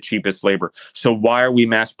have the cheapest labor. So why are we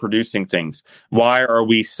mass producing things? Why are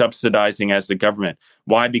we subsidizing as the government?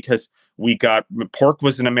 Why? Because pork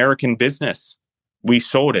was an American business. We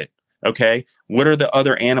sold it. Okay. What are the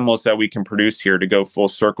other animals that we can produce here, to go full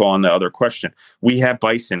circle on the other question? We have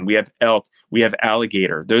bison, we have elk, we have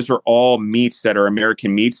alligator. Those are all meats that are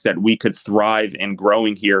American meats that we could thrive in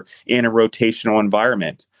growing here in a rotational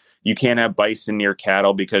environment. You can't have bison near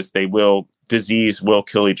cattle because disease will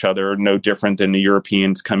kill each other, no different than the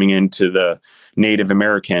Europeans coming into the Native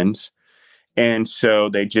Americans. And so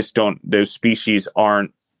those species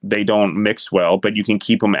they don't mix well, but you can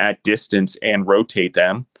keep them at distance and rotate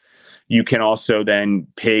them. You can also then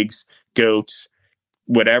pigs, goats,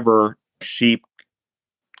 whatever, sheep,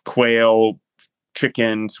 quail,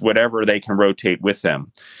 chickens, whatever, they can rotate with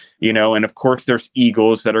them. And of course there's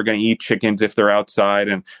eagles that are going to eat chickens if they're outside,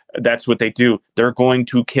 and that's what they do. They're going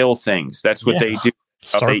to kill things. That's what they do.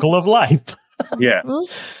 Circle of life. Yeah.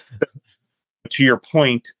 To your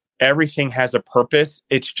point, everything has a purpose.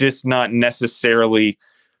 It's just not necessarily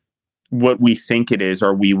what we think it is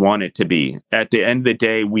or we want it to be. At the end of the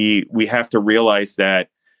day, we have to realize that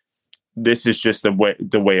this is just the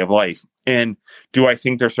way of life. And do I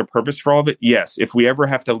think there's a purpose for all of it? Yes. If we ever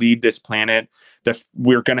have to leave this planet,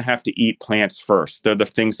 we're going to have to eat plants first. They're the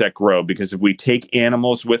things that grow, because if we take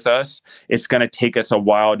animals with us, it's going to take us a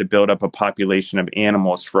while to build up a population of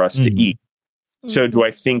animals for us to eat. So do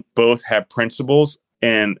I think both have principles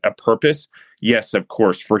and a purpose? Yes, of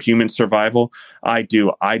course. For human survival, I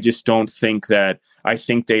do. I just don't think I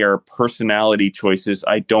think they are personality choices.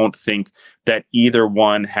 I don't think that either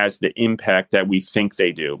one has the impact that we think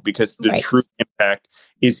they do, because the true impact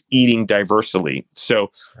is eating diversely.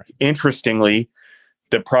 So interestingly,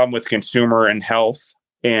 the problem with consumer and health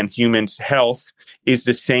and humans' health is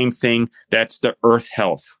the same thing. That's the earth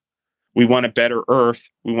health. We want a better earth.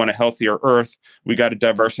 We want a healthier earth. We got to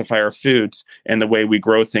diversify our foods and the way we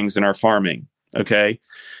grow things in our farming. Okay.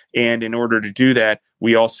 And in order to do that,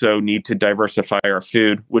 we also need to diversify our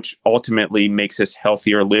food, which ultimately makes us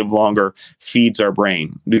healthier, live longer, feeds our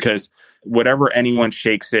brain. Because whatever anyone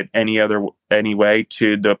shakes it anyway,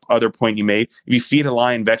 to the other point you made, if you feed a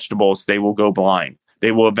lion vegetables, they will go blind.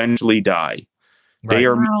 They will eventually die. Right. They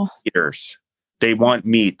are meat eaters. They want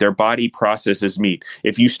meat. Their body processes meat.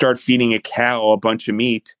 If you start feeding a cow a bunch of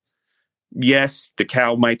meat, yes, the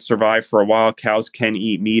cow might survive for a while. Cows can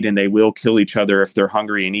eat meat, and they will kill each other if they're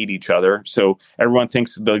hungry and eat each other. So everyone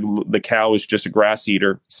thinks the cow is just a grass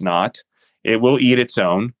eater. It's not. It will eat its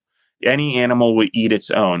own. Any animal will eat its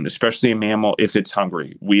own, especially a mammal, if it's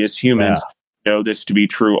hungry. We as humans know this to be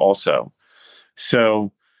true also.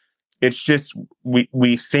 So it's just,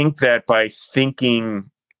 we think that by thinking,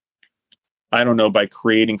 I don't know, by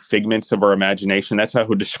creating figments of our imagination, that's how I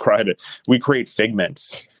would describe it. We create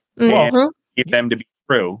figments. And get them to be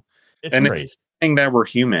true. It's crazy. Saying that we're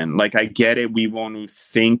human. Like, I get it. We want to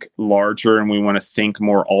think larger and we want to think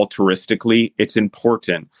more altruistically. It's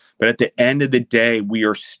important. But at the end of the day, we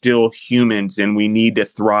are still humans, and we need to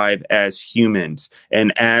thrive as humans.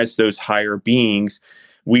 And as those higher beings,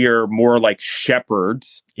 we are more like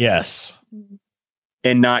shepherds. Yes.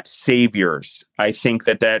 And not saviors. I think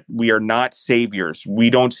that we are not saviors. We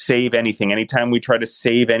don't save anything. Anytime we try to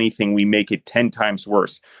save anything, we make it 10 times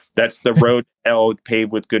worse. That's the road to hell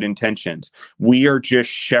paved with good intentions. We are just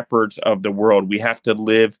shepherds of the world. We have to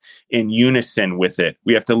live in unison with it.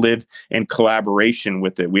 We have to live in collaboration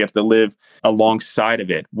with it. We have to live alongside of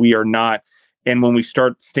it. We are not. And when we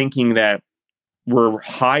start thinking that we're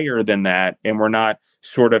higher than that, and we're not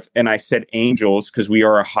sort of, and I said angels because we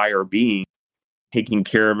are a higher being, taking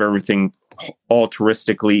care of everything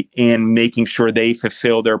altruistically and making sure they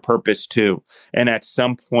fulfill their purpose too. And at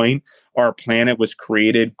some point, our planet was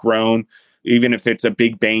created, grown, even if it's a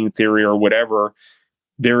Big Bang theory or whatever,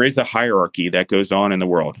 there is a hierarchy that goes on in the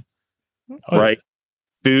world, right?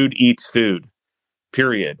 Food eats food,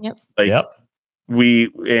 period.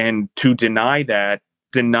 And to deny that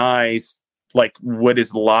denies like what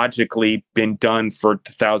has logically been done for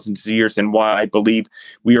thousands of years, and why I believe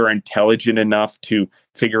we are intelligent enough to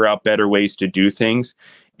figure out better ways to do things.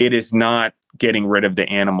 It is not getting rid of the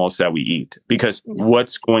animals that we eat, because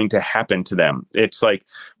what's going to happen to them? It's like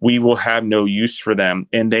we will have no use for them,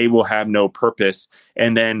 and they will have no purpose.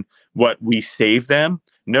 And then what, we save them?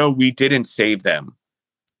 No, we didn't save them.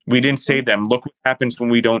 We didn't save them. Look what happens when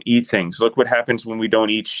we don't eat things. Look what happens when we don't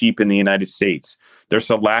eat sheep in the United States. There's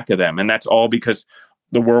a lack of them. And that's all because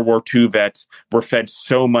the World War II vets were fed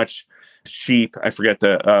so much sheep. I forget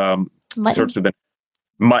the sorts of the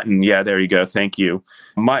mutton. Yeah, there you go. Thank you.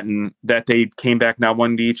 Mutton, that they came back not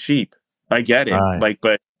wanting to eat sheep. I get it. Right.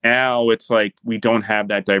 But Now it's like we don't have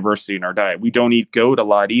that diversity in our diet. We don't eat goat a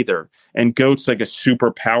lot either. And goat's like a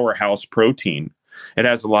super powerhouse protein. It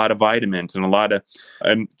has a lot of vitamins and a lot of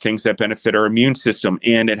things that benefit our immune system.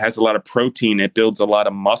 And it has a lot of protein. It builds a lot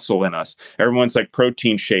of muscle in us. Everyone's like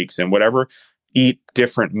protein shakes and whatever. Eat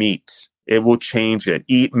different meats. It will change it.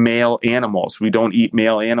 Eat male animals. We don't eat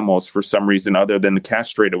male animals for some reason other than the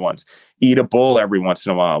castrated ones. Eat a bull every once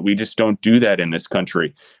in a while. We just don't do that in this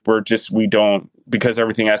country. We don't, because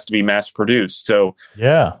everything has to be mass produced. So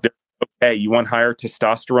yeah. Okay, you want higher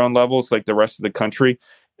testosterone levels like the rest of the country?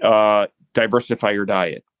 Diversify your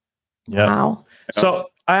diet. Yeah. Wow. So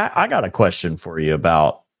I got a question for you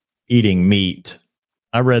about eating meat.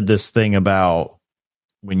 I read this thing about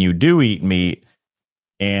when you do eat meat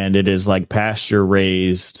and it is like pasture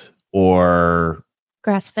raised or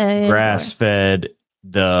grass fed,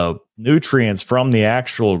 the nutrients from the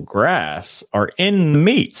actual grass are in the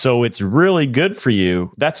meat. So it's really good for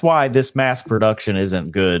you. That's why this mass production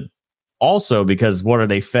isn't good. Also, because what are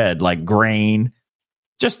they fed? Like grain,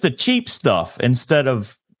 just the cheap stuff instead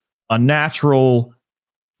of a natural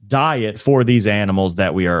diet for these animals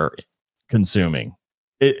that we are consuming.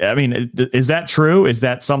 Is that true? Is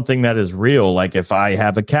that something that is real? Like if I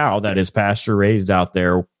have a cow that is pasture raised out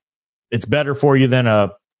there, it's better for you than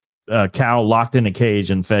a cow locked in a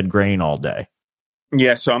cage and fed grain all day.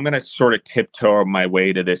 Yeah, so I'm going to sort of tiptoe my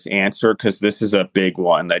way to this answer because this is a big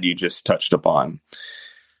one that you just touched upon.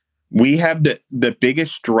 We have the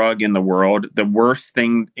biggest drug in the world. The worst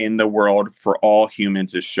thing in the world for all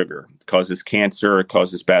humans is sugar. It causes cancer. It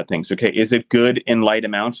causes bad things. Okay. Is it good in light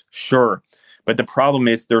amounts? Sure. But the problem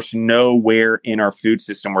is there's nowhere in our food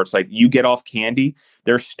system where it's like you get off candy,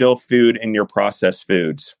 there's still food in your processed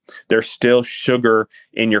foods. There's still sugar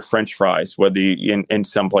in your French fries, whether in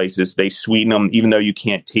some places they sweeten them, even though you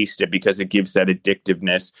can't taste it because it gives that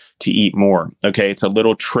addictiveness to eat more. Okay. It's a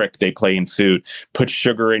little trick they play in food. Put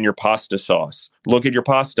sugar in your pasta sauce. Look at your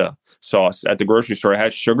pasta sauce at the grocery store. It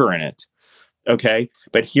has sugar in it. Okay.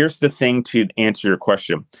 But here's the thing to answer your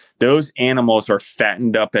question. Those animals are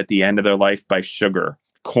fattened up at the end of their life by sugar,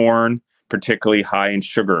 corn, particularly high in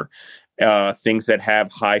sugar, things that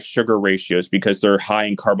have high sugar ratios because they're high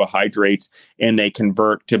in carbohydrates and they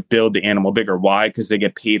convert to build the animal bigger. Why? Because they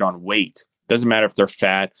get paid on weight. Doesn't matter if they're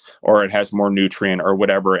fat or it has more nutrient or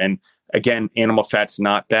whatever. And again, animal fat's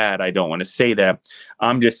not bad. I don't want to say that.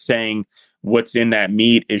 I'm just saying what's in that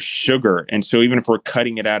meat is sugar. And so even if we're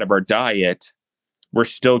cutting it out of our diet, we're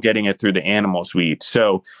still getting it through the animals we eat.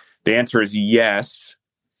 So the answer is yes.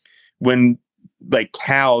 When like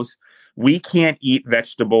cows, we can't eat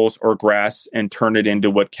vegetables or grass and turn it into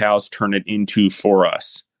what cows turn it into for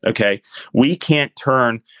us. Okay. We can't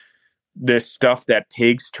turn the stuff that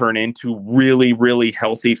pigs turn into really, really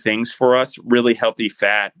healthy things for us, really healthy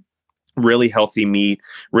fat, really healthy meat,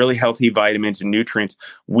 really healthy vitamins and nutrients.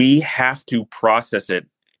 We have to process it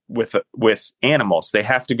with animals. They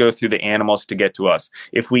have to go through the animals to get to us.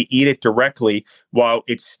 If we eat it directly, while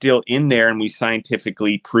it's still in there and we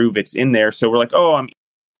scientifically prove it's in there, so we're like, oh,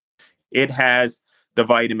 it has the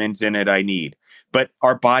vitamins in it I need. But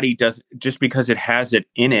our body does, just because it has it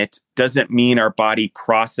in it, doesn't mean our body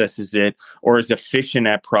processes it or is efficient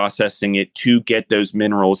at processing it to get those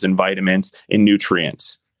minerals and vitamins and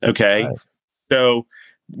nutrients. Okay. Right. So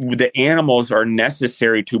the animals are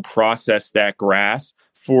necessary to process that grass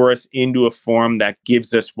for us into a form that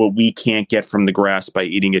gives us what we can't get from the grass by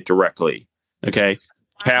eating it directly. Okay.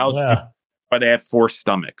 Cows, or they have 4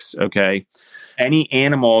 stomachs. Okay. Any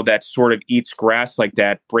animal that sort of eats grass like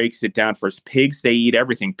that breaks it down for us. Pigs, they eat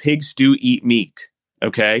everything. Pigs do eat meat.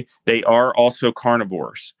 Okay. They are also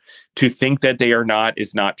carnivores. To think that they are not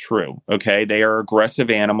is not true. Okay. They are aggressive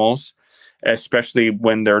animals, especially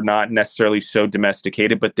when they're not necessarily so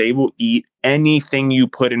domesticated, but they will eat anything you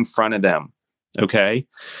put in front of them. Okay.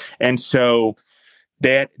 And so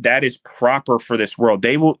that is proper for this world.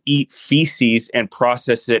 They will eat feces and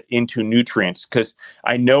process it into nutrients, because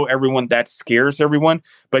I know everyone, that scares everyone.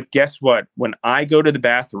 But guess what? When I go to the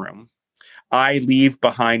bathroom, I leave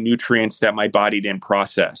behind nutrients that my body didn't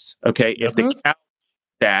process. Okay. If the cow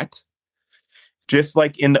that, just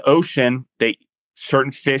like in the ocean,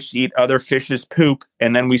 certain fish eat other fish's poop,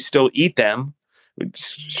 and then we still eat them.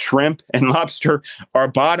 Shrimp and lobster are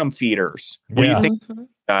bottom feeders. What do you think,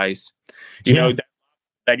 guys? You know,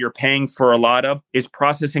 that you're paying for a lot of is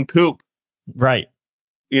processing poop. Right.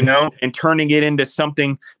 You know, and turning it into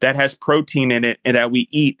something that has protein in it and that we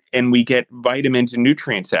eat and we get vitamins and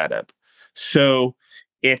nutrients out of. So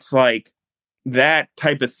it's like that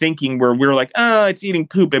type of thinking where we're like, oh, it's eating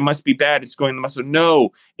poop, it must be bad, it's going to the muscle.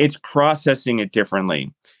 No, it's processing it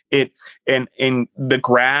differently. And the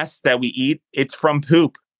grass that we eat, it's from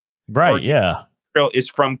poop. Right. Yeah. Is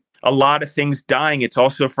from a lot of things dying. It's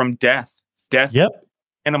also from death. Death Yep.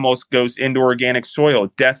 animals goes into organic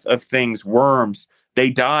soil. Death of things, worms, they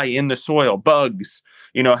die in the soil. Bugs,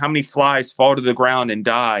 how many flies fall to the ground and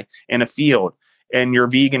die in a field, in your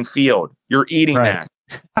vegan field? You're eating Right.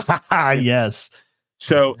 that. Yes.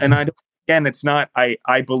 So, and again, it's not. I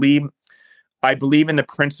believe in the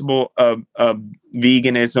principle of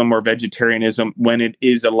veganism or vegetarianism when it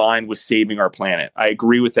is aligned with saving our planet. I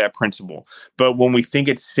agree with that principle. But when we think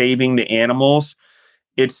it's saving the animals,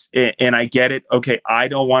 and I get it. Okay, I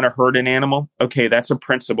don't want to hurt an animal. Okay, that's a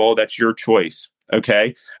principle. That's your choice.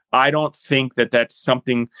 Okay, I don't think that that's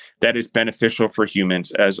something that is beneficial for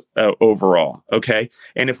humans as overall. Okay,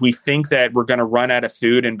 and if we think that we're going to run out of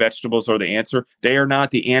food and vegetables are the answer, they are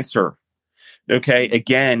not the answer. Okay,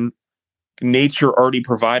 again, nature already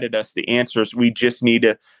provided us the answers. We just need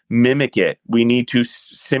to mimic it. We need to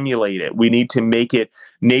simulate it. We need to make it.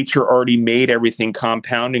 Nature already made everything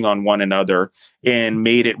compounding on one another and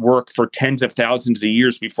made it work for tens of thousands of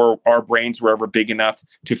years before our brains were ever big enough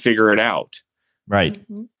to figure it out. Right.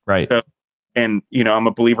 Mm-hmm. Right. So, and, I'm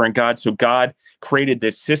a believer in God. So God created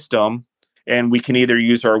this system, and we can either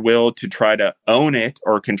use our will to try to own it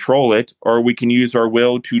or control it, or we can use our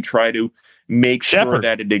will to try to make sure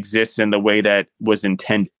that it exists in the way that was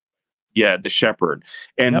intended. Yeah, the shepherd.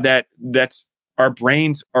 And that's our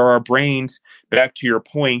brains are our brains, back to your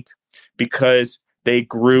point, because they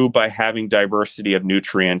grew by having diversity of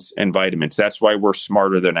nutrients and vitamins. That's why we're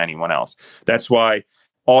smarter than anyone else. That's why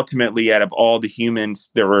ultimately out of all the humans,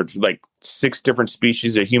 there were like 6 different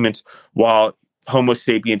species of humans, while Homo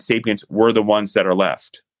sapiens were the ones that are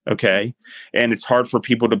left. Okay. And it's hard for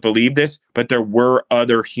people to believe this, but there were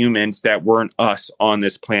other humans that weren't us on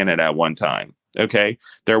this planet at one time. Okay.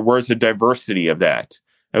 There was a diversity of that.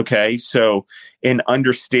 Okay. So in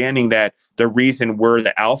understanding that, the reason we're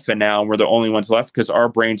the alpha now and we're the only ones left, because our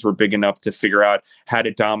brains were big enough to figure out how to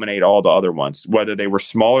dominate all the other ones, whether they were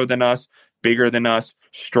smaller than us, bigger than us,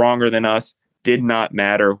 stronger than us, did not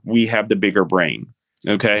matter. We have the bigger brain.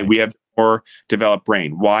 Okay. We have more developed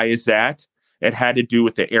brain. Why is that? It had to do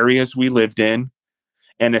with the areas we lived in,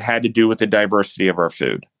 and it had to do with the diversity of our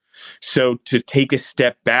food. So to take a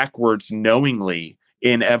step backwards knowingly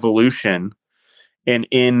in evolution and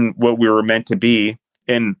in what we were meant to be,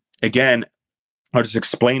 and again, I'll just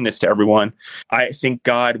explain this to everyone. I think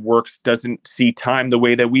God doesn't see time the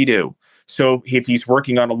way that we do. So if he's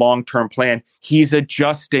working on a long-term plan, he's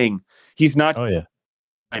adjusting. He's not. Oh, yeah.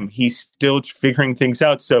 He's still figuring things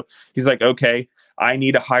out. So he's like, okay, I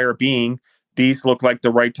need a higher being. These look like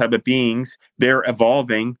the right type of beings. They're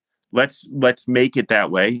evolving. Let's make it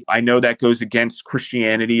that way. I know that goes against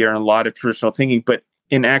Christianity or a lot of traditional thinking, but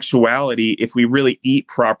in actuality, if we really eat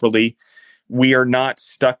properly, we are not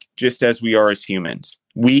stuck just as we are as humans.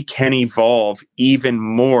 We can evolve even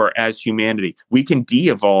more as humanity. We can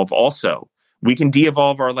de-evolve also. We can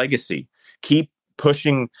de-evolve our legacy. Keep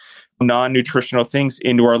pushing non-nutritional things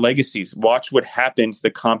into our legacies. Watch what happens, the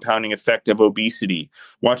compounding effect of obesity.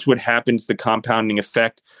 Watch what happens, the compounding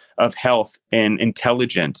effect of health and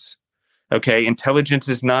intelligence. Okay, intelligence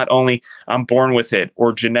is not only I'm born with it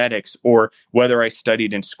or genetics or whether I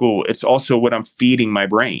studied in school. It's also what I'm feeding my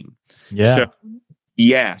brain. Yeah. So,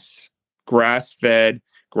 yes, grass-fed,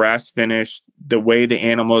 grass-finished, the way the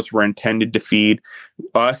animals were intended to feed,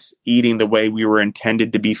 us eating the way we were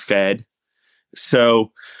intended to be fed.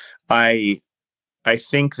 So I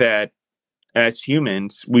think that as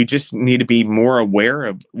humans, we just need to be more aware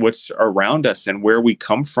of what's around us and where we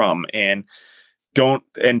come from, and don't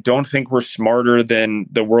think we're smarter than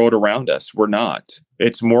the world around us. We're not.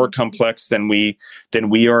 It's more complex than we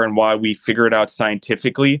are, and why we figure it out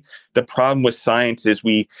scientifically. The problem with science is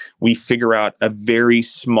we figure out a very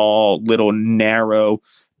small little narrow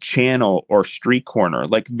channel or street corner.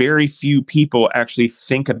 Like very few people actually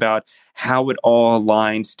think about how it all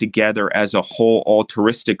aligns together as a whole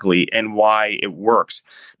altruistically and why it works.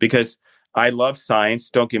 Because I love science,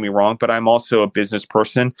 don't get me wrong, but I'm also a business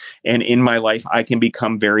person. And in my life, I can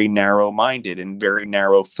become very narrow-minded and very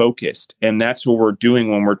narrow-focused. And that's what we're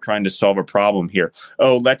doing when we're trying to solve a problem here.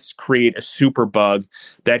 Oh, let's create a super bug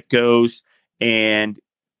that goes and,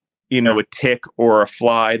 a tick or a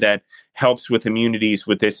fly that helps with immunities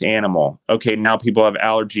with this animal. Okay, now people have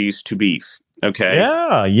allergies to beef. Okay.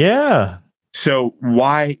 Yeah. Yeah. So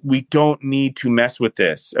why we don't need to mess with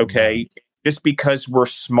this. Okay. Just because we're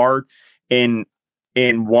smart in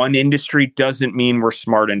one industry doesn't mean we're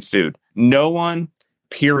smart in food. No one,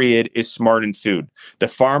 period, is smart in food. The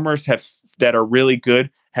farmers that are really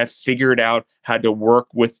good have figured out how to work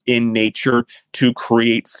within nature to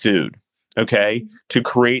create food. Okay. To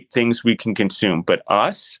create things we can consume. But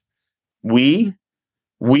us, We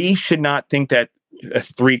should not think that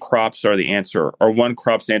 3 crops are the answer or 1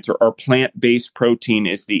 crop's the answer or plant-based protein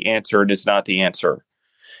is the answer. It is not the answer.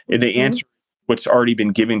 The answer is what's already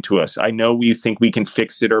been given to us. I know we think we can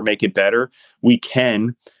fix it or make it better. We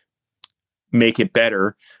can make it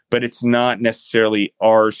better, but it's not necessarily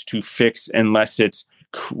ours to fix unless it's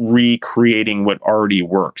recreating what already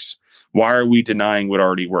works. Why are we denying what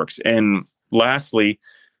already works? And lastly,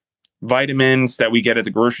 vitamins that we get at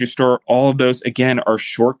the grocery store, all of those, again, are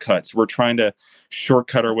shortcuts. We're trying to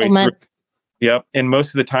shortcut our way through. Yep. And most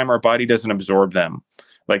of the time, our body doesn't absorb them.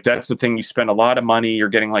 Like, that's the thing. You spend a lot of money. You're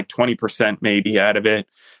getting like 20% maybe out of it,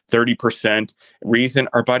 30%. Reason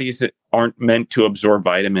our bodies aren't meant to absorb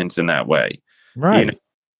vitamins in that way. Right.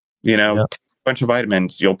 A bunch of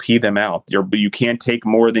vitamins, you'll pee them out. You can't take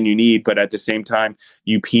more than you need, but at the same time,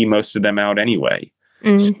 you pee most of them out anyway.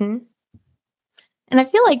 Mm-hmm. And I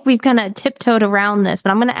feel like we've kind of tiptoed around this,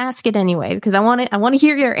 but I'm going to ask it anyway, because I want to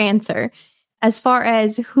hear your answer as far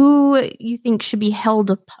as who you think should be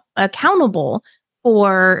held accountable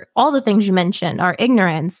for all the things you mentioned: our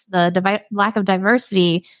ignorance, the lack of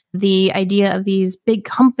diversity, the idea of these big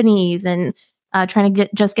companies and trying to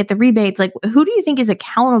get the rebates. Like, who do you think is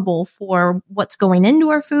accountable for what's going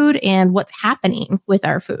into our food and what's happening with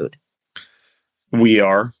our food? We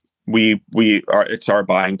are. We are. It's our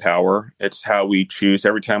buying power. It's how we choose.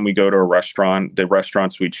 Every time we go to a restaurant, the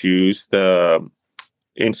restaurants we choose, the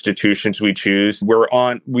institutions we choose,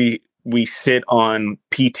 we sit on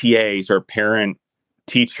PTAs or parent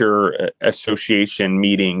teacher association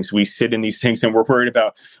meetings. We sit in these things and we're worried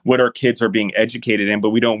about what our kids are being educated in, but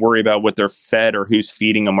we don't worry about what they're fed or who's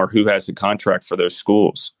feeding them or who has the contract for those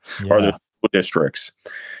schools or the school districts.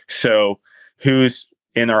 So who's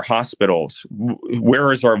in our hospitals?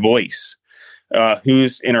 Where is our voice?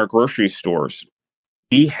 Who's in our grocery stores?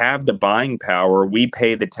 We have the buying power. We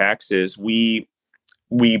pay the taxes. We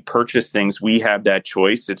purchase things. We have that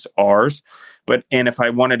choice. It's ours. And if I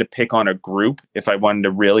wanted to pick on a group, if I wanted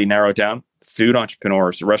to really narrow it down, food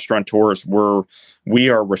entrepreneurs, restaurateurs, we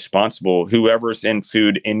are responsible. Whoever's in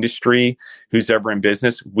food industry, who's ever in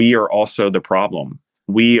business, we are also the problem.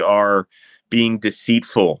 We are being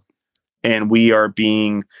deceitful and we are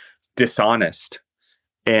being dishonest.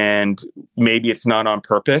 And maybe it's not on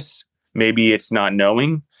purpose. Maybe it's not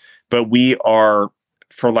knowing, but we are,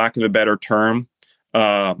 for lack of a better term,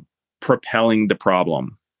 propelling the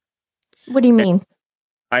problem. What do you mean?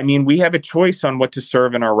 I mean, we have a choice on what to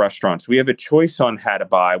serve in our restaurants. We have a choice on how to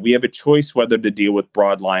buy. We have a choice whether to deal with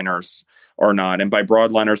broadliners or not. And by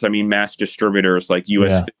broadliners, I mean mass distributors like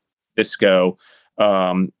US Fisco,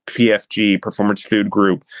 PFG, Performance Food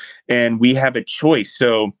Group. And we have a choice.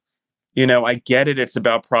 So, I get it. It's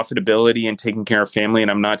about profitability and taking care of family.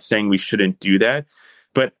 And I'm not saying we shouldn't do that.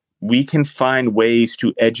 But we can find ways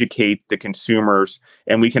to educate the consumers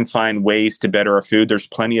and we can find ways to better our food. There's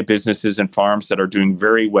plenty of businesses and farms that are doing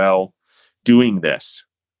very well doing this.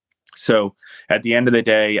 So at the end of the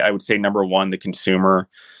day, I would say number one, the consumer.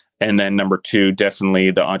 And then number two,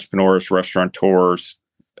 definitely the entrepreneurs, restaurateurs,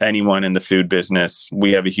 anyone in the food business.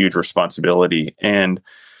 We have a huge responsibility. And,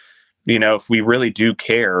 if we really do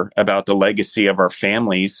care about the legacy of our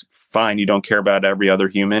families, fine. You don't care about every other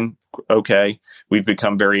human. Okay. We've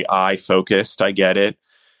become very eye focused. I get it.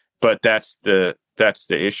 But that's the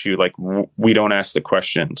issue. Like, we don't ask the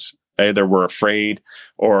questions. Either we're afraid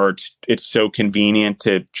or it's so convenient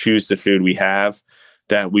to choose the food we have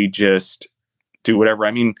that we just do whatever.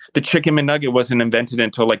 I mean, the chicken McNugget wasn't invented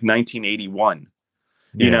until like 1981,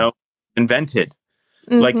 invented.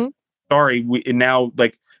 Mm-hmm. Like, sorry, now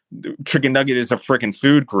like chicken nugget is a freaking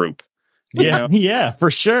food group. Yeah,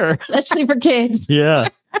 for sure. Especially for kids. Yeah.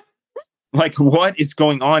 Like, what is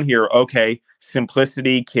going on here? Okay,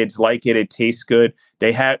 simplicity, kids like it, it tastes good.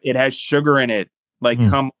 It has sugar in it. Like,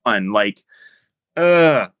 come on, like,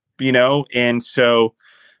 and so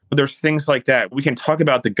there's things like that. We can talk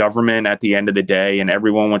about the government at the end of the day, and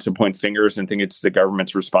everyone wants to point fingers and think it's the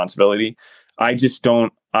government's responsibility. I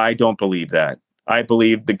don't believe that. I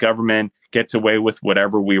believe the government gets away with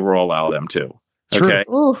whatever we will allow them to. True. Okay.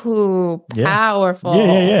 Ooh, powerful.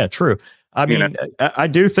 Yeah. True. I mean, I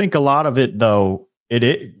do think a lot of it, though,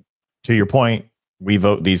 it to your point, we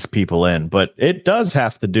vote these people in, but it does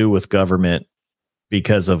have to do with government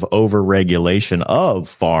because of over-regulation of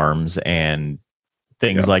farms and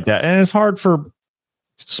things like that. And it's hard for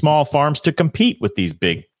small farms to compete with these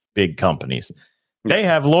big companies. They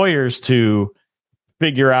have lawyers to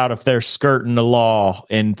figure out if they're skirting the law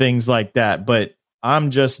and things like that. But I'm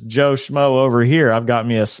just Joe Schmo over here. I've got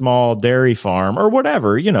me a small dairy farm or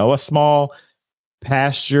whatever, a small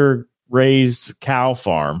pasture raised cow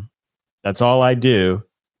farm. That's all I do.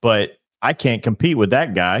 But I can't compete with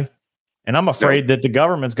that guy. And I'm afraid that the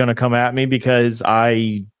government's going to come at me because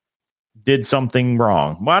I did something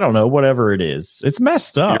wrong. Well, I don't know, whatever it is. It's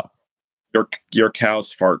messed up. Your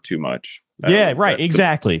cows fart too much. Yeah, right.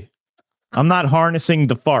 Exactly. I'm not harnessing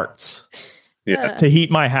the farts to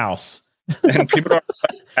heat my house. And people are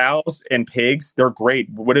like, cows and pigs, they're great.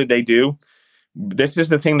 What do? This is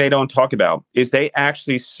the thing they don't talk about, is they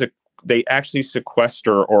actually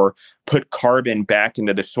sequester or put carbon back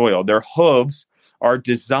into the soil. Their hooves are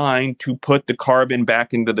designed to put the carbon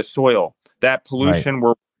back into the soil. That pollution we're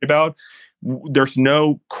worried about, there's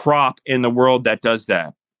no crop in the world that does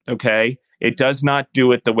that. Okay. It does not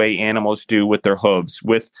do it the way animals do with their hooves,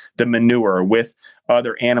 with the manure, with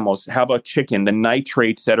other animals. How about chicken? The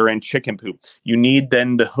nitrates that are in chicken poop. You need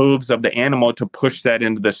then the hooves of the animal to push that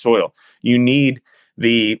into the soil. You need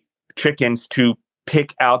the chickens to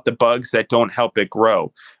pick out the bugs that don't help it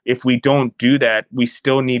grow. If we don't do that, we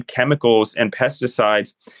still need chemicals and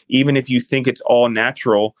pesticides. Even if you think it's all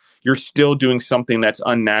natural, you're still doing something that's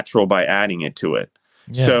unnatural by adding it to it.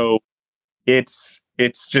 Yeah. So it's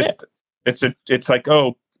like,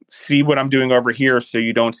 oh, see what I'm doing over here, so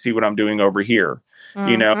you don't see what I'm doing over here.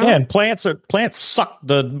 You know? Yeah, and plants suck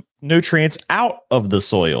the nutrients out of the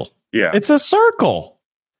soil. Yeah. It's a circle.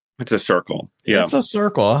 It's a circle. Yeah. It's a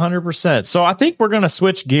circle, 100%. So I think we're going to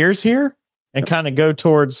switch gears here and kind of go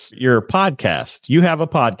towards your podcast. You have a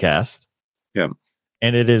podcast. Yeah.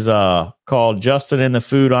 And it is called Justin and the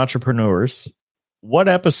Food Entrepreneurs. What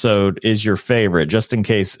episode is your favorite, just in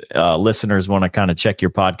case listeners want to kind of check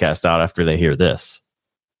your podcast out after they hear this?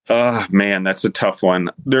 Man, that's a tough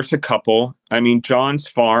one. There's a couple. I mean, John's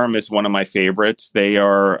Farm is one of my favorites. They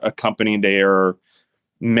are a company. They are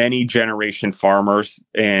many generation farmers.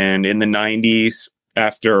 And in the 90s,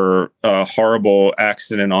 after a horrible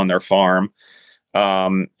accident on their farm,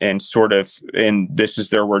 and this is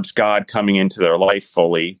their words, God coming into their life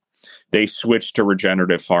fully, they switched to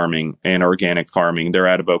regenerative farming and organic farming. They're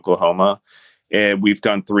out of Oklahoma. And we've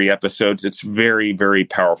done 3 episodes. It's very, very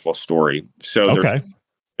powerful story. So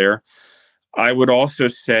there. I would also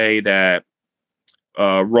say that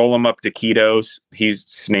Roll 'em Up Taquitos.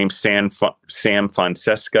 He's named Sam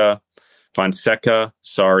Fonseca.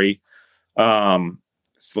 Sorry. It's a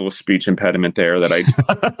little speech impediment there that I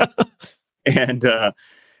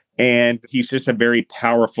and he's just a very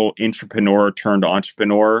powerful entrepreneur turned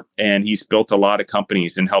entrepreneur. And he's built a lot of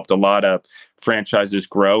companies and helped a lot of franchises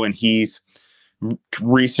grow. And he's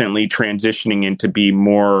recently transitioning into be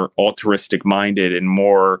more altruistic minded and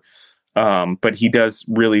more, but he does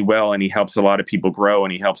really well, and he helps a lot of people grow,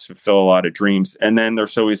 and he helps fulfill a lot of dreams. And then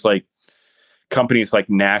there's always like companies like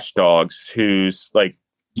Nash Dogs, who's like,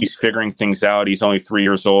 he's figuring things out. He's only 3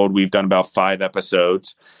 years old. We've done about 5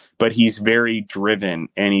 episodes, but he's very driven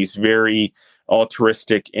and he's very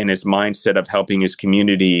altruistic in his mindset of helping his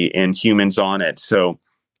community and humans on it. So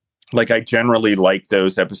like, I generally like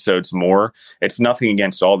those episodes more. It's nothing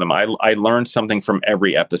against all of them. I learned something from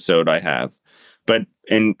every episode I have, but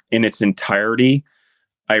in its entirety,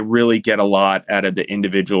 I really get a lot out of the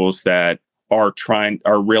individuals that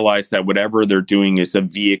realize that whatever they're doing is a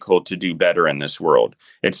vehicle to do better in this world.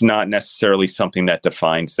 It's not necessarily something that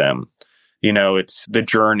defines them. You know, it's the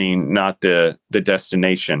journey, not the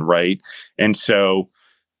destination, right? And so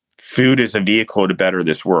food is a vehicle to better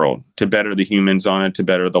this world, to better the humans on it, to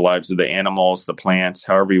better the lives of the animals, the plants,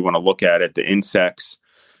 however you want to look at it, the insects,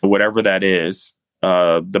 whatever that is,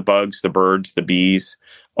 the bugs, the birds, the bees,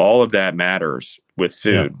 all of that matters with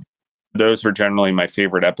food. Yeah. Those are generally my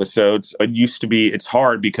favorite episodes. It used to be, it's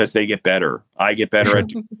hard because they get better. I get better at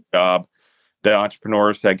doing the job. The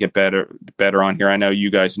entrepreneurs that get better on here. I know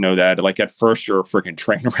you guys know that. Like, at first, you're a freaking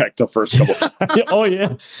train wreck the first couple. Oh,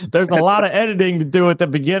 yeah. There's a lot of editing to do at the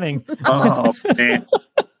beginning. Oh, man.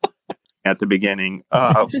 At the beginning.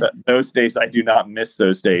 Those days, I do not miss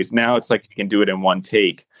those days. Now it's like you can do it in one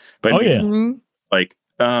take. But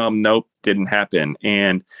nope, didn't happen.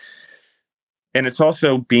 And it's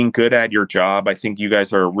also being good at your job. I think you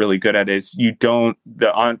guys are really good at it. Is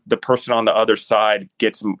the person on the other side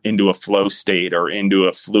gets into a flow state or into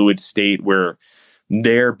a fluid state where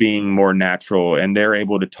they're being more natural and they're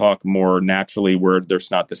able to talk more naturally, where there's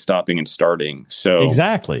not the stopping and starting. So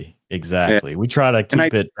exactly. We try to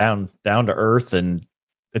keep it down to earth, and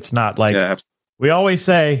it's not like we always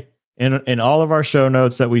say in all of our show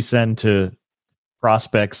notes that we send to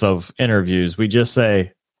prospects of interviews. We just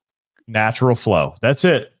say, natural flow. That's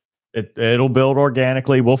it. It'll build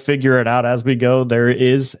organically. We'll figure it out as we go. There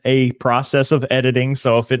is a process of editing.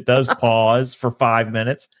 So if it does pause for 5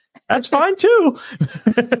 minutes, that's fine too.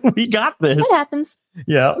 We got this. It happens.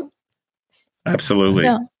 Yeah. Absolutely.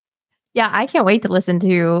 Yeah. Yeah, I can't wait to listen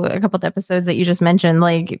to a couple of episodes that you just mentioned.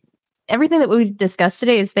 Like everything that we discussed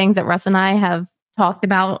today is things that Russ and I have talked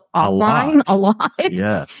about offline a lot.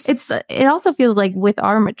 Yes. It also feels like with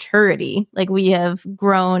our maturity, like we have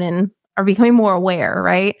grown and are becoming more aware,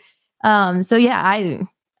 right? So yeah,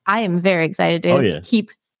 I am very excited to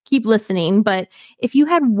keep listening. But if you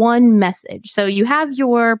had one message, so you have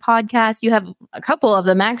your podcast, you have a couple of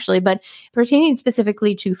them actually, but pertaining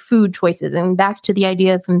specifically to food choices and back to the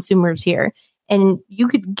idea of consumers here, and you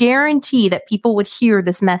could guarantee that people would hear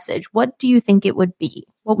this message, what do you think it would be?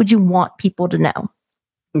 What would you want people to know?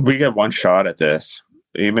 We get one shot at this.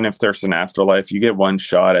 Even if there's an afterlife, you get one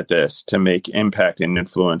shot at this to make impact and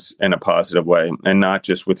influence in a positive way, and not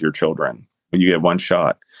just with your children. You get one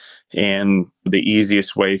shot. And the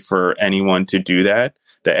easiest way for anyone to do that,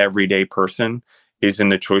 the everyday person, is in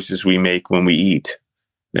the choices we make when we eat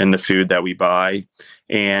and the food that we buy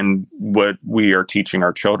and what we are teaching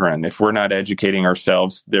our children. If we're not educating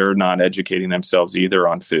ourselves, they're not educating themselves either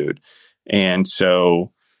on food. And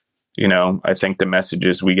so, I think the message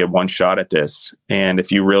is we get one shot at this. And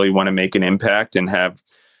if you really want to make an impact and have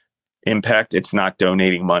impact, it's not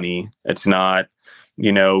donating money. It's not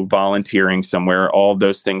volunteering somewhere. All of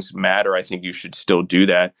those things matter. I think you should still do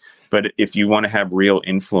that. But if you want to have real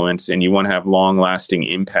influence and you want to have long lasting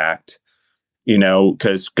impact,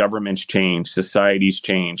 because governments change, societies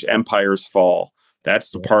change, empires fall.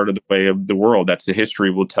 That's the part of the way of the world. That's the history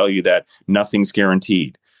will tell you that nothing's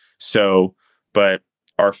guaranteed. So, but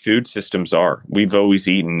our food systems we've always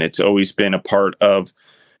eaten. It's always been a part of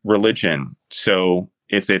religion. So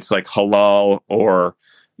if it's like halal or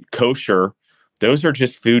kosher, those are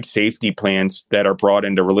just food safety plans that are brought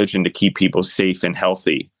into religion to keep people safe and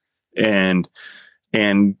healthy. And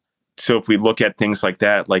so if we look at things like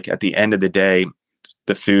that, like at the end of the day,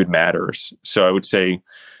 the food matters. So I would say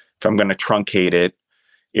if I'm going to truncate it,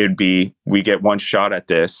 it'd be, we get one shot at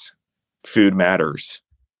this. Food matters.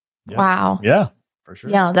 Yeah. Wow. Yeah, for sure.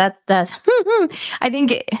 Yeah, that's, I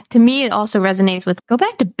think to me, it also resonates with go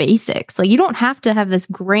back to basics. Like you don't have to have this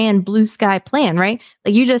grand blue sky plan, right?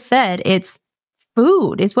 Like you just said, it's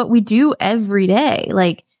food. It's what we do every day.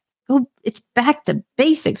 Like, it's back to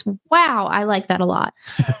basics. Wow, I like that a lot.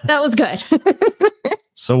 That was good.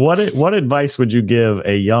 So what advice would you give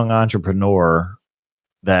a young entrepreneur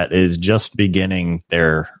that is just beginning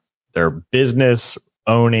their business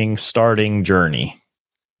starting journey?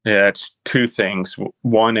 Yeah, it's two things.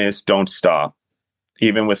 One is don't stop.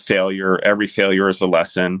 Even with failure, every failure is a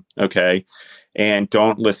lesson. Okay. And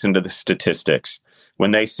don't listen to the statistics.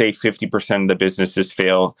 When they say 50% of the businesses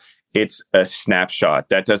fail, it's a snapshot.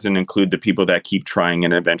 That doesn't include the people that keep trying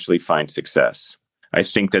and eventually find success. I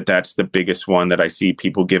think that that's the biggest one that I see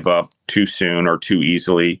people give up too soon or too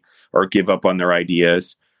easily or give up on their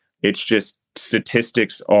ideas. It's just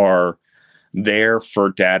statistics are there for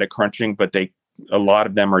data crunching, but a lot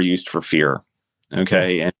of them are used for fear.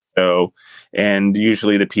 Okay. And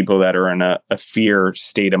usually the people that are in a fear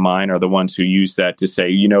state of mind are the ones who use that to say,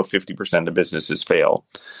 50% of businesses fail.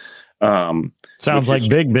 Sounds like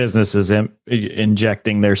big businesses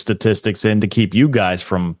injecting their statistics in to keep you guys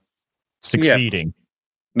from succeeding.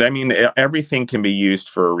 Yeah. I mean, everything can be used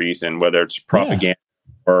for a reason, whether it's propaganda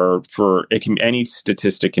or any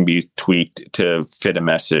statistic can be tweaked to fit a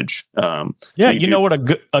message. What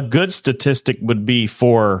a good statistic would be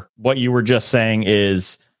for what you were just saying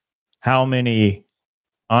is how many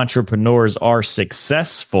entrepreneurs are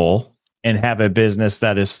successful and have a business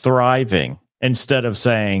that is thriving, instead of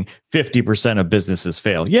saying 50% of businesses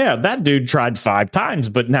fail. Yeah, that dude tried 5 times,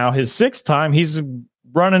 but now his 6th time, he's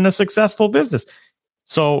running a successful business.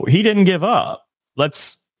 So he didn't give up.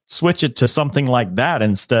 Let's switch it to something like that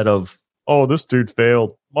instead of, oh, this dude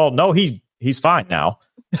failed. Well, no, he's fine now.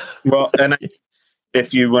 Well, and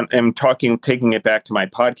if you want, taking it back to my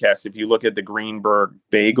podcast, if you look at the Greenberg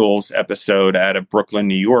Bagels episode out of Brooklyn,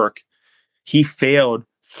 New York, he failed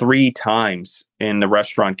 3 times in the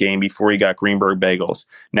restaurant game before he got Greenberg Bagels.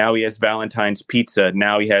 Now he has Valentine's Pizza.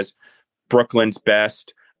 Now he has Brooklyn's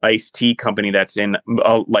best iced tea company that's in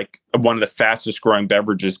like one of the fastest growing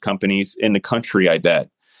beverages companies in the country, I bet.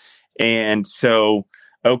 And so,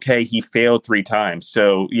 okay, he failed 3 times.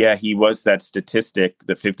 So yeah, he was that statistic,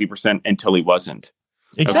 the 50% until he wasn't.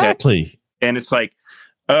 Exactly. Okay? And it's like,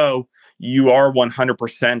 oh, you are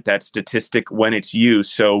 100% that statistic when it's you.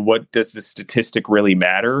 So what does the statistic really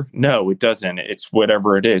matter? No, it doesn't. It's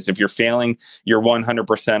whatever it is. If you're failing, you're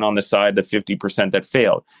 100% on the side of the 50% that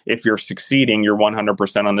failed. If you're succeeding, you're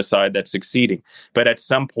 100% on the side that's succeeding. But at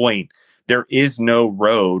some point, there is no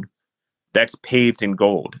road that's paved in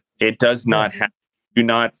gold. It does not have, do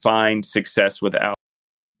not find success without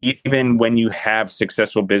even when you have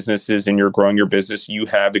successful businesses and you're growing your business, you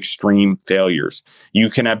have extreme failures. You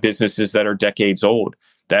can have businesses that are decades old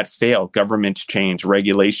that fail. Governments change,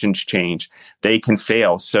 regulations change. They can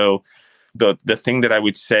fail. So the thing that I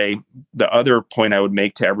would say, the other point I would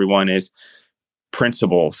make to everyone is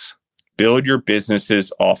principles. Build your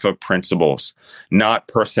businesses off of principles, not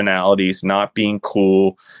personalities, not being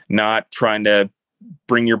cool, not trying to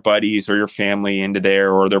bring your buddies or your family into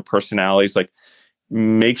there or their personalities. Like,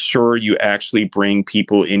 make sure you actually bring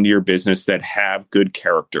people into your business that have good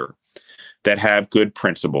character, that have good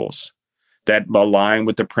principles, that align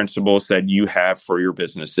with the principles that you have for your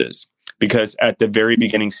businesses. Because at the very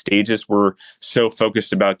beginning stages, we're so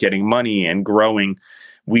focused about getting money and growing,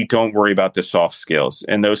 we don't worry about the soft skills.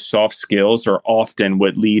 And those soft skills are often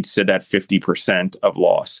what leads to that 50% of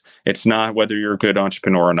loss. It's not whether you're a good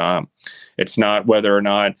entrepreneur or not. It's not whether or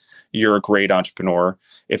not you're a great entrepreneur.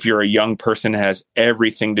 If you're a young person, it has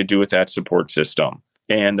everything to do with that support system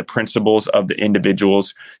and the principles of the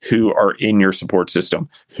individuals who are in your support system,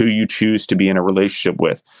 who you choose to be in a relationship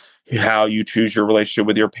with, how you choose your relationship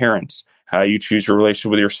with your parents, how you choose your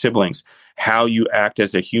relationship with your siblings, how you act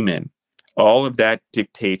as a human. All of that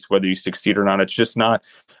dictates whether you succeed or not. It's just not,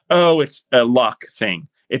 oh, it's a luck thing.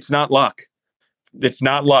 It's not luck. It's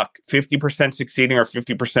not luck. 50% succeeding or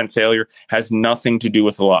 50% failure has nothing to do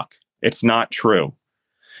with luck. It's not true.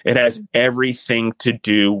 It has everything to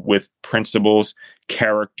do with principles,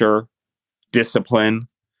 character, discipline,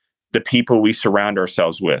 the people we surround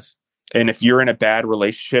ourselves with. And if you're in a bad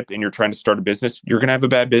relationship and you're trying to start a business, you're going to have a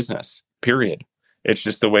bad business, period. It's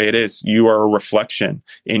just the way it is. You are a reflection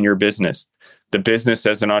in your business. The business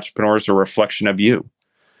as an entrepreneur is a reflection of you.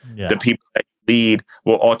 Yeah. The people that you lead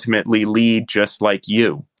will ultimately lead just like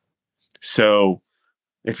you. So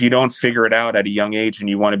if you don't figure it out at a young age and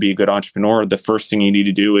you want to be a good entrepreneur, the first thing you need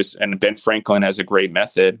to do is, and Ben Franklin has a great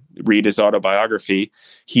method, read his autobiography.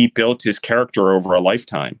 He built his character over a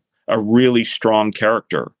lifetime, a really strong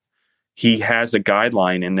character. He has a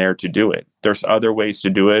guideline in there to do it. There's other ways to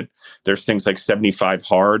do it. There's things like 75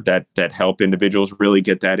 Hard that help individuals really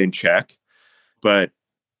get that in check. But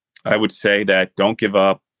I would say that don't give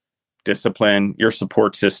up, discipline your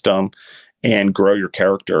support system, and grow your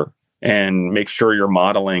character, and make sure you're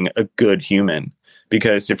modeling a good human.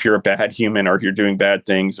 Because if you're a bad human, or if you're doing bad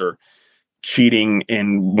things or cheating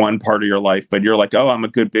in one part of your life, but you're like, oh, I'm a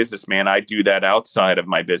good businessman, I do that outside of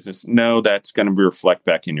my business. No, that's going to reflect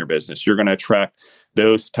back in your business. You're going to attract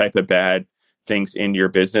those type of bad things into your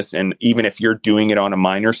business. And even if you're doing it on a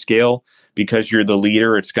minor scale, because you're the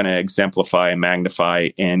leader, it's going to exemplify and magnify,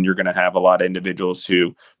 and you're going to have a lot of individuals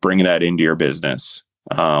who bring that into your business.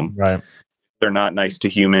 Right. They're not nice to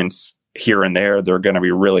humans here and there. They're going to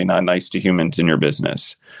be really not nice to humans in your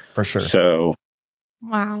business. For sure. So,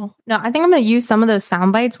 wow. No, I think I'm going to use some of those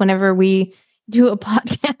sound bites whenever we do a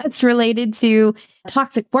podcast related to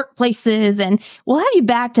toxic workplaces, and we'll have you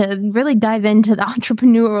back to really dive into the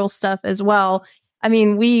entrepreneurial stuff as well. I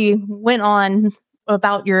mean, we went on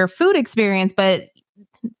about your food experience, but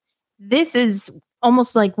this is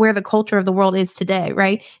almost like where the culture of the world is today,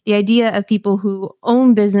 right? The idea of people who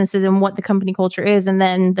own businesses and what the company culture is, and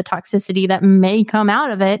then the toxicity that may come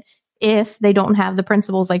out of it if they don't have the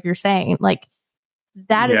principles like you're saying. Like,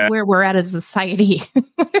 that is where we're at as a society.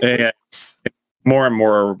 Yeah. More and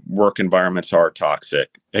more work environments are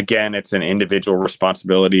toxic. Again, it's an individual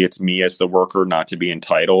responsibility. It's me as the worker not to be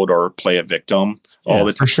entitled or play a victim all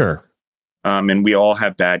the time. For sure. And we all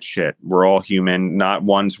have bad shit. We're all human. Not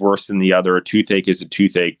one's worse than the other. A toothache is a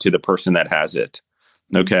toothache to the person that has it.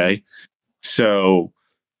 Okay. So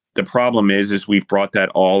the problem is we've brought that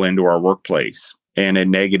all into our workplace, and it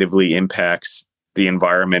negatively impacts the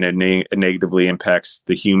environment, and it negatively impacts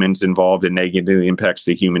the humans involved, and negatively impacts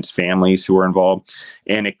the humans' families who are involved.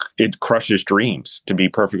 And it crushes dreams, to be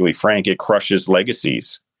perfectly frank. It crushes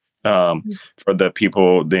legacies for the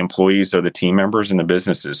people, the employees or the team members and the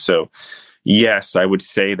businesses. So yes, I would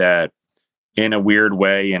say that in a weird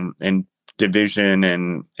way, and division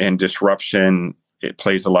and disruption, it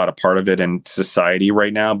plays a lot of part of it in society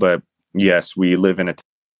right now. But yes, we live in a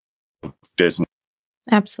business.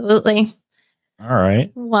 Absolutely. All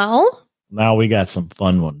right. Well, now we got some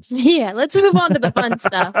fun ones. Yeah, let's move on to the fun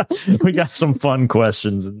stuff. We got some fun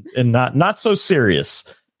questions, and not so serious.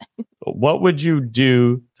 What would you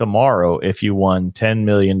do tomorrow if you won $10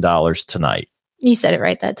 million tonight? You said it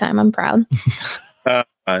right that time. I'm proud.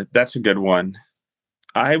 That's a good one.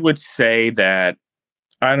 I would say that,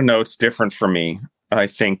 I don't know, it's different for me. I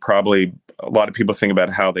think probably a lot of people think about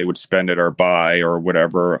how they would spend it or buy or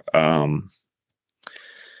whatever.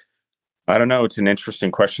 I don't know. It's an interesting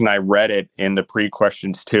question. I read it in the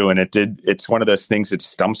pre-questions too, and it's one of those things that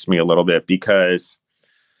stumps me a little bit because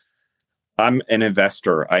I'm an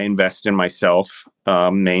investor. I invest in myself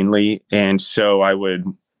mainly. And so I would,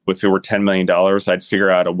 if it were $10 million, I'd figure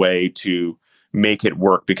out a way to make it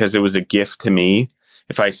work because it was a gift to me.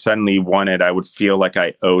 If I suddenly won it, I would feel like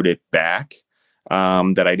I owed it back,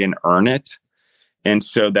 that I didn't earn it. And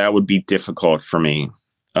so that would be difficult for me.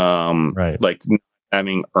 Right. Like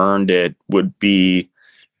having earned it would be,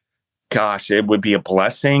 gosh, it would be a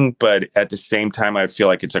blessing, but at the same time, I'd feel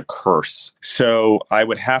like it's a curse. So I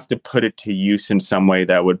would have to put it to use in some way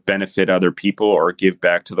that would benefit other people or give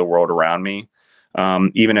back to the world around me.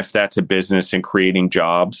 Even if that's a business and creating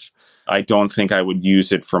jobs, I don't think I would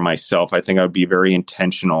use it for myself. I think I would be very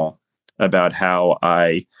intentional about how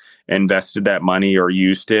I invested that money or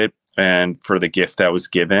used it and for the gift that was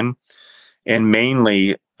given. And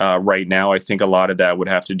mainly right now, I think a lot of that would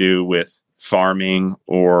have to do with farming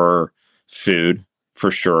or food for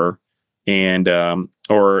sure, and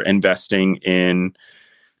or investing in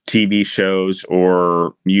TV shows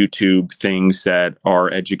or YouTube things that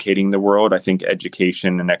are educating the world. I think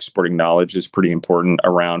education and exporting knowledge is pretty important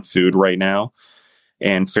around food right now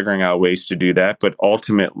and figuring out ways to do that. But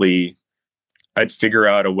ultimately, I'd figure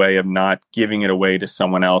out a way of not giving it away to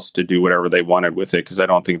someone else to do whatever they wanted with it because I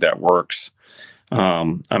don't think that works.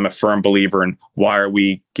 I'm a firm believer in why are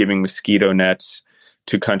we giving mosquito nets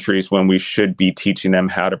to countries when we should be teaching them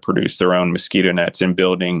how to produce their own mosquito nets and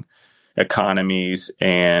building economies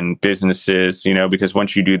and businesses, because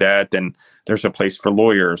once you do that, then there's a place for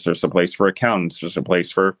lawyers, there's a place for accountants, there's a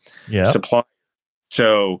place for supply.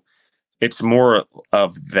 So it's more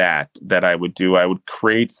of that I would do. I would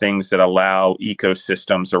create things that allow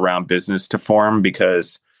ecosystems around business to form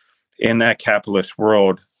because in that capitalist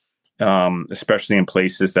world, especially in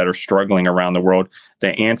places that are struggling around the world, the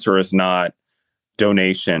answer is not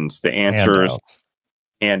donations. The answer is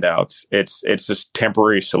handouts. It's just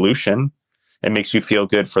temporary solution. It makes you feel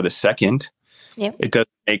good for the second. Yep. It doesn't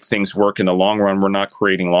make things work in the long run. We're not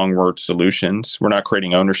creating long-term solutions. We're not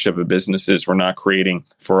creating ownership of businesses. We're not creating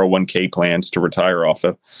 401k plans to retire off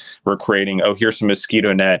of. We're creating, here's some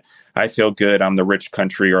mosquito net. I feel good. I'm the rich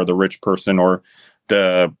country or the rich person or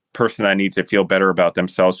the person I need to feel better about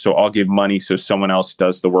themselves. So I'll give money so someone else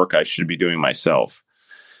does the work I should be doing myself.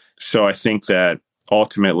 So I think that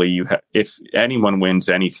ultimately, if anyone wins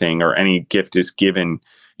anything or any gift is given,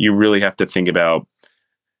 you really have to think about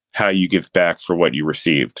how you give back for what you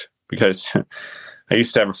received. Because I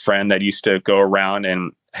used to have a friend that used to go around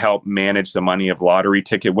and help manage the money of lottery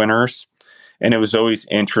ticket winners. And it was always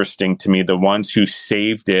interesting to me, the ones who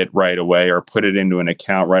saved it right away or put it into an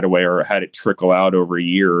account right away or had it trickle out over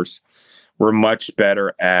years were much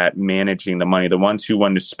better at managing the money. The ones who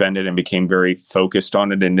wanted to spend it and became very focused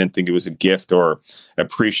on it and didn't think it was a gift or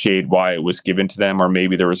appreciate why it was given to them, or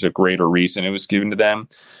maybe there was a greater reason it was given to them,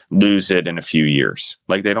 lose it in a few years.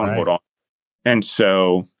 Like they don't hold on. And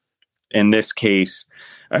so in this case,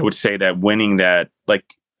 I would say that winning that,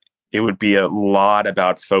 like, it would be a lot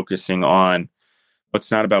about focusing on, it's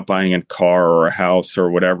not about buying a car or a house or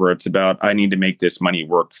whatever. It's about, I need to make this money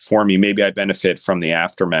work for me. Maybe I benefit from the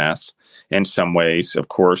aftermath in some ways, of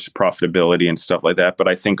course, profitability and stuff like that. But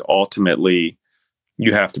I think ultimately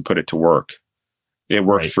you have to put it to work. It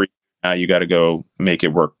works for you. Now you got to go make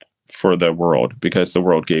it work for the world because the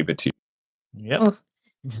world gave it to you. Yep. Oh,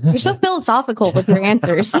 you're so philosophical with your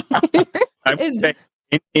answers. I would say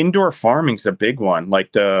indoor farming's a big one.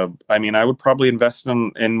 Like I would probably invest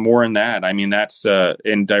in more in that. I mean, that's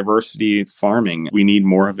in diversity farming. We need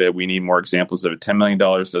more of it. We need more examples of it. $10 million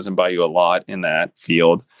doesn't buy you a lot in that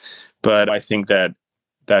field. But I think that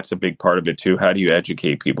that's a big part of it too. How do you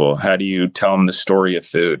educate people? How do you tell them the story of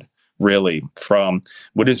food? Really, from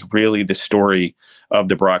what is really the story of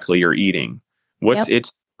the broccoli you're eating? What's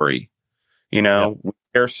its story? We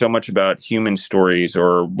care so much about human stories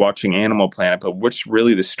or watching Animal Planet, but what's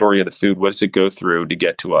really the story of the food? What does it go through to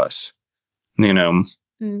get to us?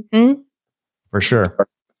 Mm-hmm. For sure.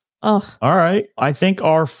 Oh, all right. I think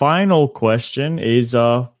our final question is,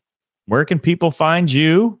 where can people find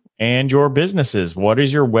you and your businesses? What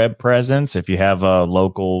is your web presence? If you have a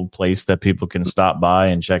local place that people can stop by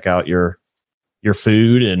and check out your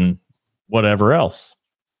food and whatever else.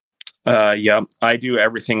 I do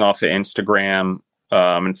everything off of Instagram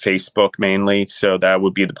and Facebook mainly. So that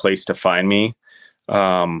would be the place to find me.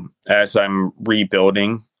 As I'm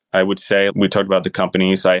rebuilding, I would say, we talked about the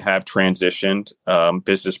companies. I have transitioned.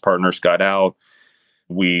 Business partners got out.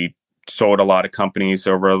 We sold a lot of companies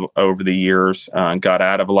over the years, got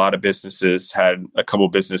out of a lot of businesses, had a couple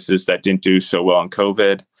businesses that didn't do so well in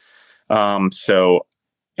COVID.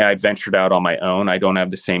 I ventured out on my own. I don't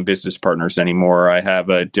have the same business partners anymore. I have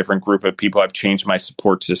a different group of people. I've changed my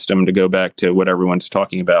support system to go back to what everyone's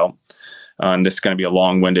talking about. And this is going to be a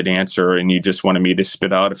long-winded answer, and you just wanted me to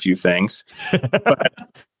spit out a few things.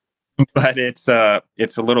 but it's a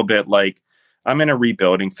little bit like I'm in a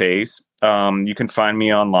rebuilding phase. You can find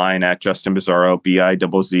me online at Justin Bizzarro,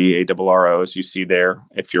 Bizzarro, as you see there,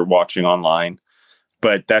 if you're watching online.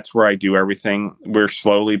 But that's where I do everything. We're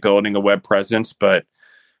slowly building a web presence, but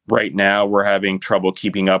right now we're having trouble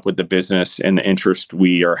keeping up with the business and the interest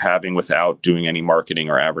we are having without doing any marketing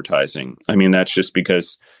or advertising. I mean, that's just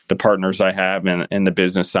because the partners I have and the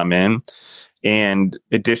business I'm in. And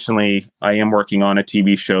additionally, I am working on a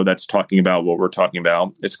TV show that's talking about what we're talking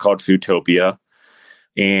about. It's called Foodtopia.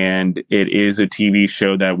 And it is a TV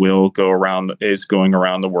show that is going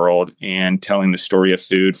around the world and telling the story of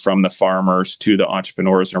food from the farmers to the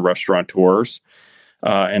entrepreneurs and restaurateurs,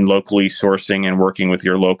 and locally sourcing and working with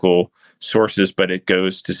your local sources. But it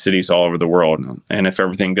goes to cities all over the world. And if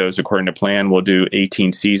everything goes according to plan, we'll do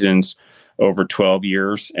 18 seasons over 12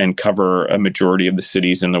 years and cover a majority of the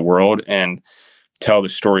cities in the world and tell the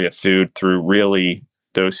story of food through really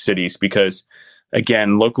those cities, because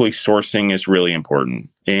again, locally sourcing is really important,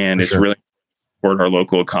 and it's really important our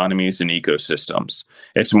local economies and ecosystems.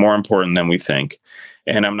 It's more important than we think.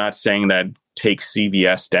 And I'm not saying that take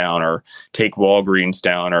CVS down or take Walgreens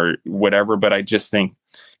down or whatever, but I just think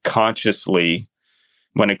consciously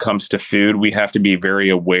when it comes to food, we have to be very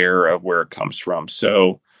aware of where it comes from.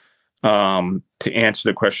 So to answer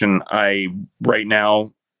the question, right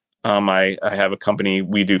now, I have a company,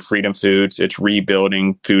 we do Freedom Foods. It's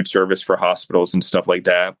rebuilding food service for hospitals and stuff like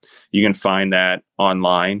that. You can find that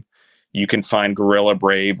online. You can find Gorilla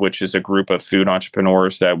Brave, which is a group of food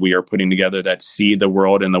entrepreneurs that we are putting together that see the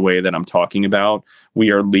world in the way that I'm talking about.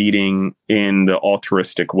 We are leading in the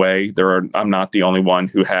altruistic way. I'm not the only one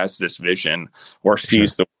who has this vision or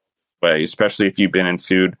sees the way, especially if you've been in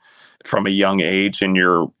food from a young age and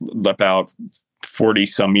you're about 40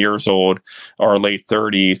 some years old or late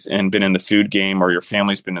 30s and been in the food game, or your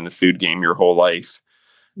family's been in the food game your whole life.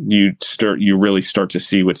 You really start to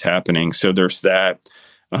see what's happening. So there's that.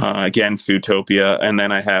 Again, Foodtopia. And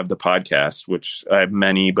then I have the podcast, which I have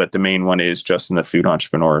many, but the main one is Justin the Food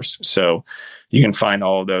Entrepreneurs. So you can find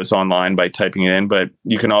all of those online by typing it in, but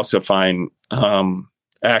you can also find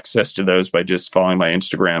access to those by just following my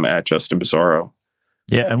Instagram at Justin Bizzarro.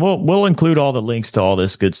 Yeah, and we'll include all the links to all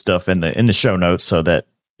this good stuff in the show notes so that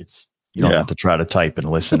you don't have to try to type and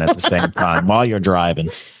listen at the same time while you're driving.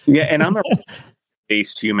 Yeah, and I'm a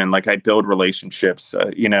based human. Like I build relationships,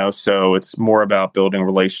 so it's more about building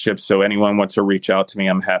relationships. So anyone wants to reach out to me,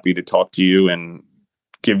 I'm happy to talk to you and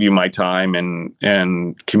give you my time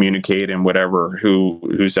and communicate and whatever.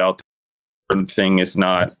 Who's out there. The thing is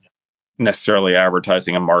not necessarily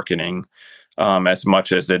advertising and marketing as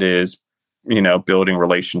much as it is building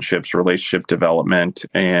relationships, relationship development,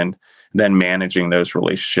 and then managing those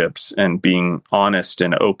relationships and being honest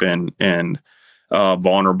and open and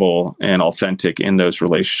vulnerable and authentic in those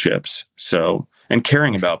relationships. So, and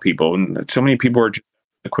caring about people. And so many people are just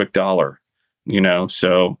a quick dollar,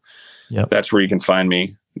 so that's where you can find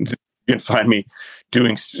me. You can find me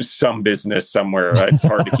doing some business somewhere. It's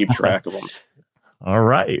hard to keep track of them. All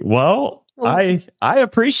right. Well, I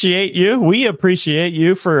appreciate you. We appreciate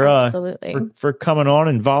you for coming on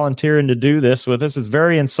and volunteering to do this with us. It's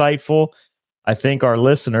very insightful. I think our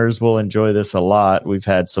listeners will enjoy this a lot. We've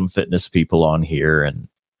had some fitness people on here and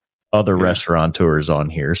other restaurateurs on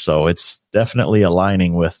here, so it's definitely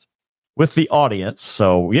aligning with the audience.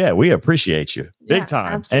 So yeah, we appreciate you big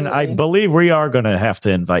time. Absolutely. And I believe we are going to have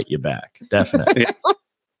to invite you back. Definitely.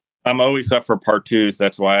 I'm always up for part twos.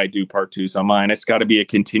 That's why I do part twos on mine. It's got to be a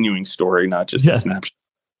continuing story, not just a snapshot.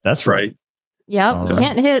 That's right. Yep.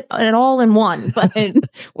 Can't hit it all in one, but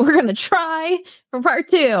we're going to try for part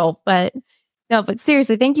two. But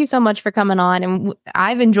seriously, thank you so much for coming on. And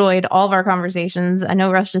I've enjoyed all of our conversations. I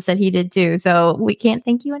know Rush just said he did too. So we can't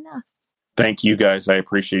thank you enough. Thank you guys. I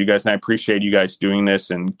appreciate you guys. And I appreciate you guys doing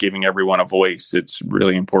this and giving everyone a voice. It's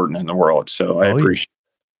really important in the world. So I appreciate it.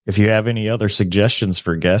 If you have any other suggestions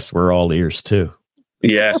for guests, we're all ears too.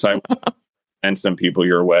 Yes, I will send some people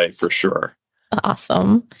your way for sure.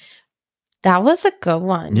 Awesome. That was a good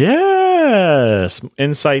one. Yes.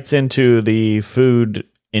 Insights into the food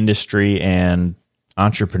industry and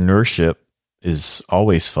entrepreneurship is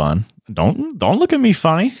always fun. Don't look at me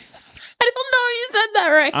funny. I don't know you said that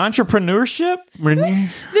right. Entrepreneurship?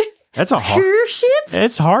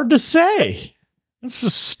 It's hard to say. It's a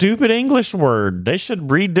stupid English word. They should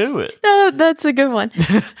redo it. No, that's a good one.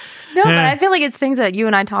 No, but I feel like it's things that you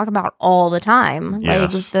and I talk about all the time.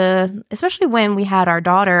 Yes. Like especially when we had our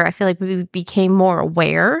daughter, I feel like we became more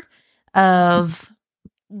aware of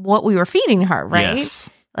what we were feeding her, right? Yes.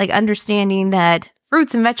 Like understanding that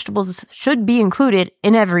fruits and vegetables should be included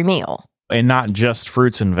in every meal. And not just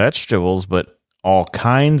fruits and vegetables, but all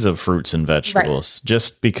kinds of fruits and vegetables. Right.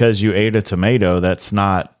 Just because you ate a tomato, that's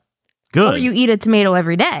not good. Or you eat a tomato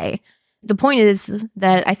every day. The point is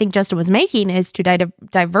that I think Justin was making is to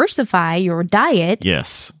diversify your diet.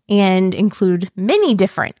 Yes. And include many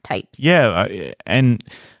different types. Yeah. And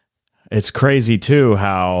it's crazy, too,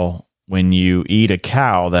 how when you eat a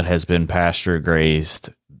cow that has been pasture grazed,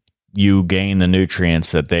 you gain the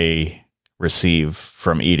nutrients that they receive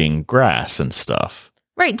from eating grass and stuff.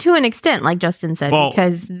 Right, to an extent, like Justin said,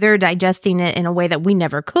 because they're digesting it in a way that we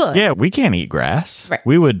never could. Yeah, we can't eat grass. Right.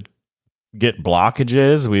 We would get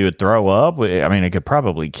blockages. We would throw up. I mean, it could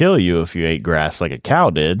probably kill you if you ate grass like a cow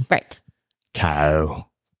did. Right. Cow.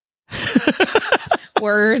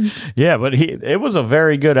 Words. Yeah, but it was a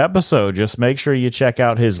very good episode. Just make sure you check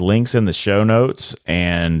out his links in the show notes.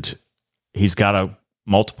 And he's got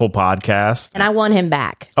multiple podcasts. And I want him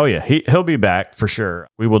back. Oh, yeah. He'll be back for sure.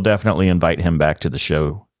 We will definitely invite him back to the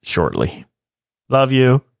show shortly. Love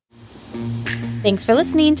you. Thanks for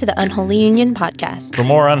listening to the Unholy Union podcast. For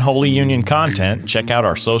more Unholy Union content, check out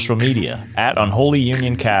our social media at Unholy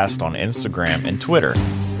Union Cast on Instagram and Twitter.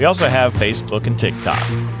 We also have Facebook and TikTok.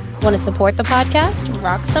 Want to support the podcast?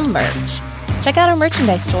 Rock some merch. Check out our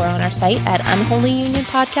merchandise store on our site at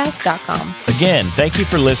unholyunionpodcast.com. Again, thank you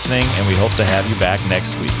for listening, and we hope to have you back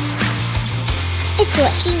next week. It's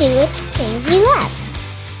what you do with things you love.